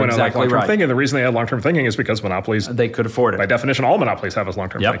to your point exactly on long-term thinking, the reason they had long-term thinking is because monopolies... They could afford it. By definition, all monopolies have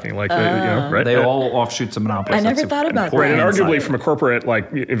long-term thinking. Right? They all offshoots of monopolies. I never thought about that. Right, and arguably from a corporate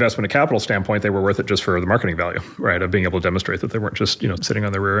investment and capital standpoint, they were worth it just for the marketing value, right, of being able to demonstrate that they weren't just sitting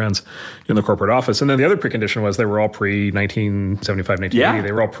on their rear ends in the corporate office. And then the other precondition was they were all pre-1975, 1980.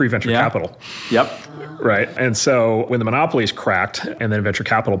 They were all pre-venture capital. Yep. Right. And so when the monopolies cracked and then venture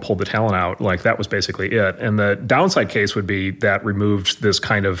capital pulled the talent out, that was basically it. And the downside case would be that removed this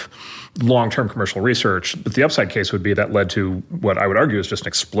kind of long-term commercial research. But the upside case would be that led to what I would argue is just an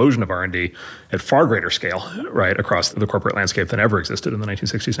explosion of R&D at far greater scale, right, across the corporate landscape than ever existed in the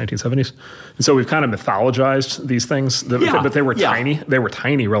 1960s, 1970s. And so we've kind of mythologized these things, but they were tiny. They were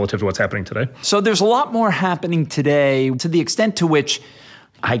tiny relative to what's happening today. So there's a lot more happening today, to the extent to which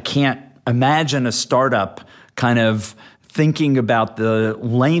I can't imagine a startup kind of thinking about the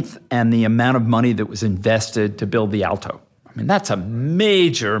length and the amount of money that was invested to build the Alto. That's a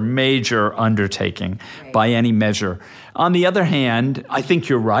major, major undertaking by any measure. On the other hand, I think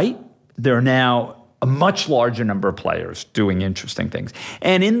you're right. There are now a much larger number of players doing interesting things.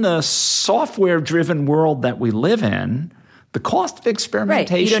 And in the software-driven world that we live in, the cost of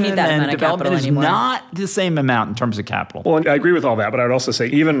experimentation Right. You don't need that and amount of development capital is anymore. not the same amount in terms of capital. Well, and I agree with all that, but I would also say,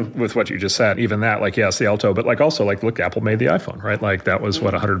 even with what you just said, even that, like, yes, the Alto, but like also, like, look, Apple made the iPhone, right? Like, that was,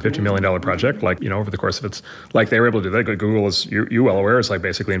 what, $150 million project? Like, over the course of its, like, they were able to do that. Google, is you well aware, is like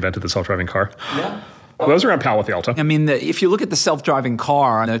basically invented the self-driving car. Yeah. Well, those are on par with the Alto. I mean, if you look at the self-driving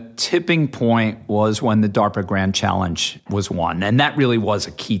car, the tipping point was when the DARPA Grand Challenge was won. And that really was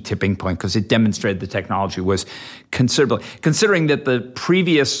a key tipping point because it demonstrated the technology was considerable. Considering that the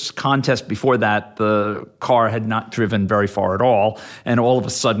previous contest before that, the car had not driven very far at all, and all of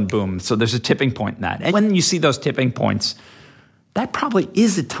a sudden, boom. So there's a tipping point in that. And when you see those tipping points, that probably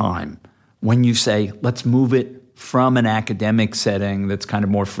is a time when you say, let's move it from an academic setting that's kind of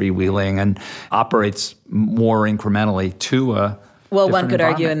more freewheeling and operates more incrementally to a Well, one could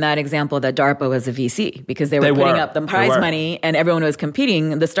different argue in environment. that example that DARPA was a VC because they were putting up the prize money and everyone was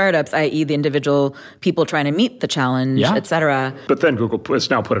competing, the startups, i.e. the individual people trying to meet the challenge, et cetera. But then Google has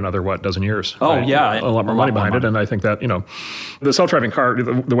now put another, dozen years? Oh, right? yeah. A lot more money behind it. And I think that, the self-driving car,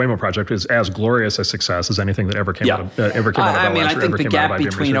 the Waymo project is as glorious a success as anything that ever came out of I LLMs think the gap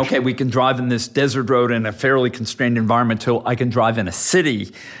between, research. okay, we can drive in this desert road in a fairly constrained environment to I can drive in a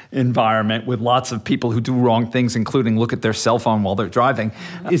city environment with lots of people who do wrong things, including look at their cell phone while they're driving,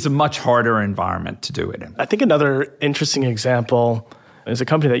 is a much harder environment to do it in. I think another interesting example is a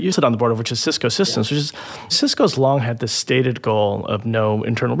company that you sit on the board of, which is Cisco Systems, which is Cisco's long had this stated goal of no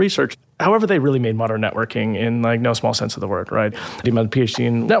internal research. However, they really made modern networking in no small sense of the word, right? You have a PhD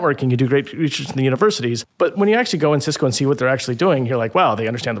in networking, you do great research in the universities, but when you actually go in Cisco and see what they're actually doing, you're like, wow, they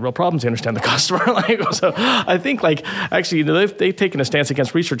understand the real problems, they understand the customer. So I think actually they've taken a stance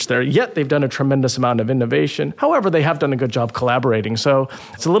against research there, yet they've done a tremendous amount of innovation. However, they have done a good job collaborating. So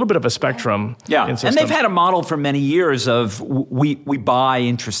it's a little bit of a spectrum. Yeah, in and they've had a model for many years of we buy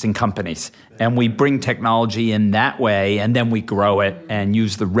interesting companies and we bring technology in that way and then we grow it and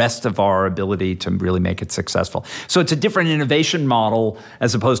use the rest of our ability to really make it successful. So it's a different innovation model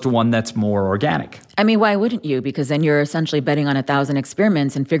as opposed to one that's more organic. I mean, why wouldn't you? Because then you're essentially betting on 1,000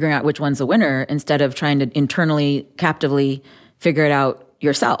 experiments and figuring out which one's a winner instead of trying to internally, captively figure it out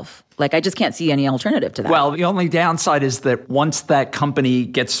yourself. I just can't see any alternative to that. Well, the only downside is that once that company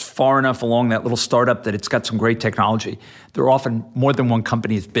gets far enough along, that little startup, that it's got some great technology, there are often more than one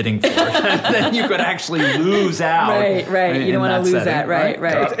company is bidding for it. Then you could actually lose out. Right. You don't want to lose that. Right.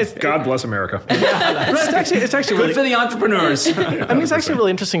 God bless America. It's actually Good really, for the entrepreneurs. it's actually a really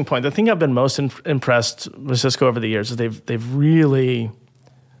interesting point. The thing I've been most impressed with Cisco over the years is they've really,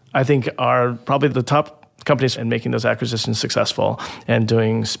 I think, are probably the top companies in making those acquisitions successful and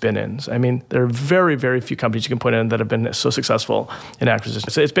doing spin-ins. I mean, there are very, very few companies you can put in that have been so successful in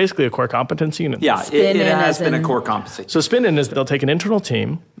acquisitions. So it's basically a core competency. Yeah, it has been a core competency. So spin-in is they'll take an internal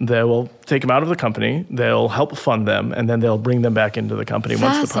team, they will take them out of the company, they'll help fund them, and then they'll bring them back into the company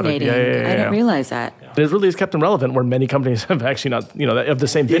once the product. Fascinating. I didn't realize that. It really has kept them relevant where many companies have actually not, of the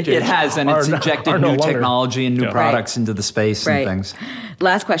same vintage. It has, and it's injected new technology and new products into the space and things.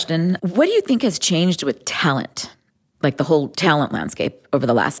 Last question. What do you think has changed with talent, like the whole talent landscape over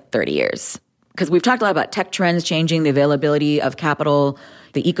the last 30 years? Because we've talked a lot about tech trends changing, the availability of capital,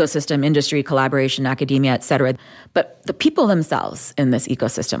 the ecosystem, industry, collaboration, academia, et cetera. But the people themselves in this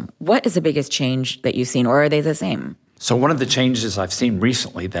ecosystem, what is the biggest change that you've seen, or are they the same? So one of the changes I've seen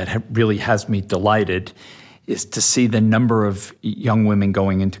recently that really has me delighted is to see the number of young women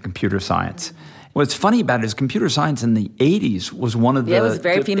going into computer science. What's funny about it is computer science in the 80s was one of the... It was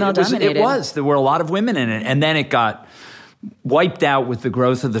very female-dominated. It was. There were a lot of women in it. And then it got wiped out with the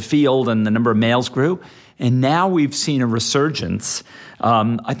growth of the field and the number of males grew. And now we've seen a resurgence,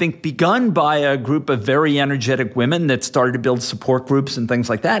 I think begun by a group of very energetic women that started to build support groups and things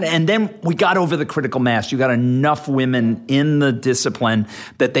like that. And then we got over the critical mass. You got enough women in the discipline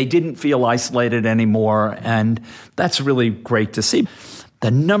that they didn't feel isolated anymore. And that's really great to see. The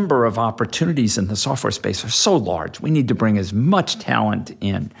number of opportunities in the software space are so large. We need to bring as much talent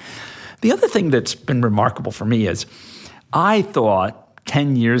in. The other thing that's been remarkable for me is I thought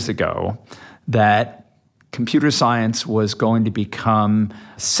 10 years ago that computer science was going to become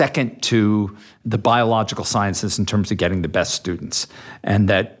second to the biological sciences in terms of getting the best students, and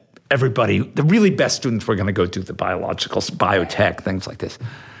that everybody, the really best students, were going to go do the biologicals, biotech, things like this.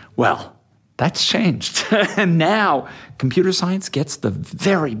 Well, that's changed. And now computer science gets the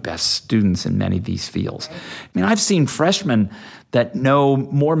very best students in many of these fields. I mean, I've seen freshmen that know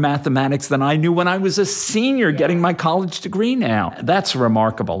more mathematics than I knew when I was a senior getting my college degree now. That's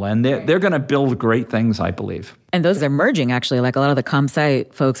remarkable. And they're going to build great things, I believe. And those are merging, actually. Like a lot of the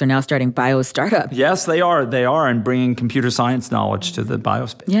ComSci folks are now starting bio startups. Yes, they are. They are, and bringing computer science knowledge to the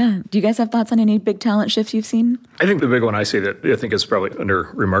biospace. Yeah. Do you guys have thoughts on any big talent shifts you've seen? I think the big one I see that I think is probably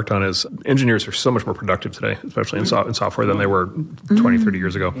under-remarked on is engineers are so much more productive today, especially in software, than they were 20, 30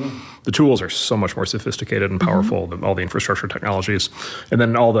 years ago. The tools are so much more sophisticated and powerful than all the infrastructure technologies. And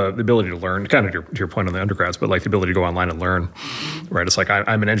then all the ability to learn, kind of to your point on the undergrads, but like the ability to go online and learn, right? It's like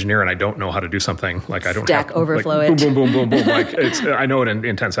I'm an engineer and I don't know how to do something. Like I don't Stack have Overflow like, it. boom, boom, boom, boom, boom. Like I know it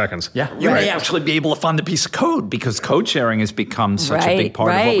in 10 seconds. Yeah, you may actually be able to fund a piece of code because code sharing has become such a big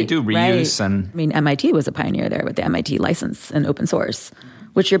part of what we do. Reuse and I mean, MIT was a pioneer there with the MIT license and open source.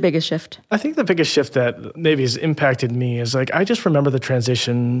 What's your biggest shift? I think the biggest shift that maybe has impacted me is like I just remember the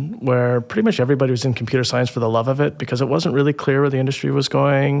transition where pretty much everybody was in computer science for the love of it because it wasn't really clear where the industry was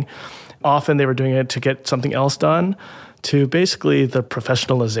going. Often they were doing it to get something else done, to basically the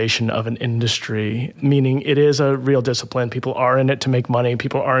professionalization of an industry, meaning it is a real discipline. People are in it to make money.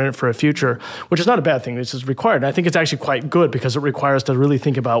 People are in it for a future, which is not a bad thing. This is required. And I think it's actually quite good because it requires to really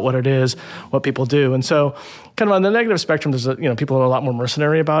think about what it is, what people do. And so kind of on the negative spectrum, there's people are a lot more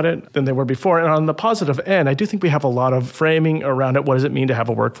mercenary about it than they were before. And on the positive end, I do think we have a lot of framing around it. What does it mean to have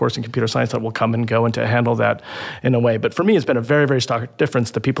a workforce in computer science that will come and go and to handle that in a way? But for me, it's been a very, very stark difference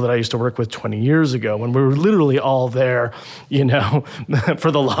to people that I used to work with 20 years ago when we were literally all there,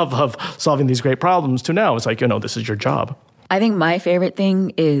 for the love of solving these great problems, to now it's like, this is your job. I think my favorite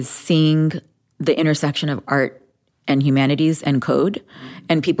thing is seeing the intersection of art and humanities and code.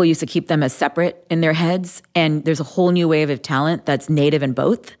 And people used to keep them as separate in their heads. And there's a whole new wave of talent that's native in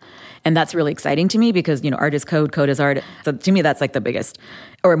both. And that's really exciting to me because, art is code, code is art. So to me, that's like the biggest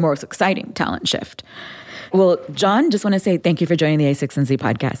or most exciting talent shift. Well, John, just want to say thank you for joining the A6Z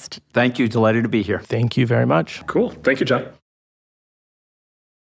podcast. Thank you. Delighted to be here. Thank you very much. Cool. Thank you, John.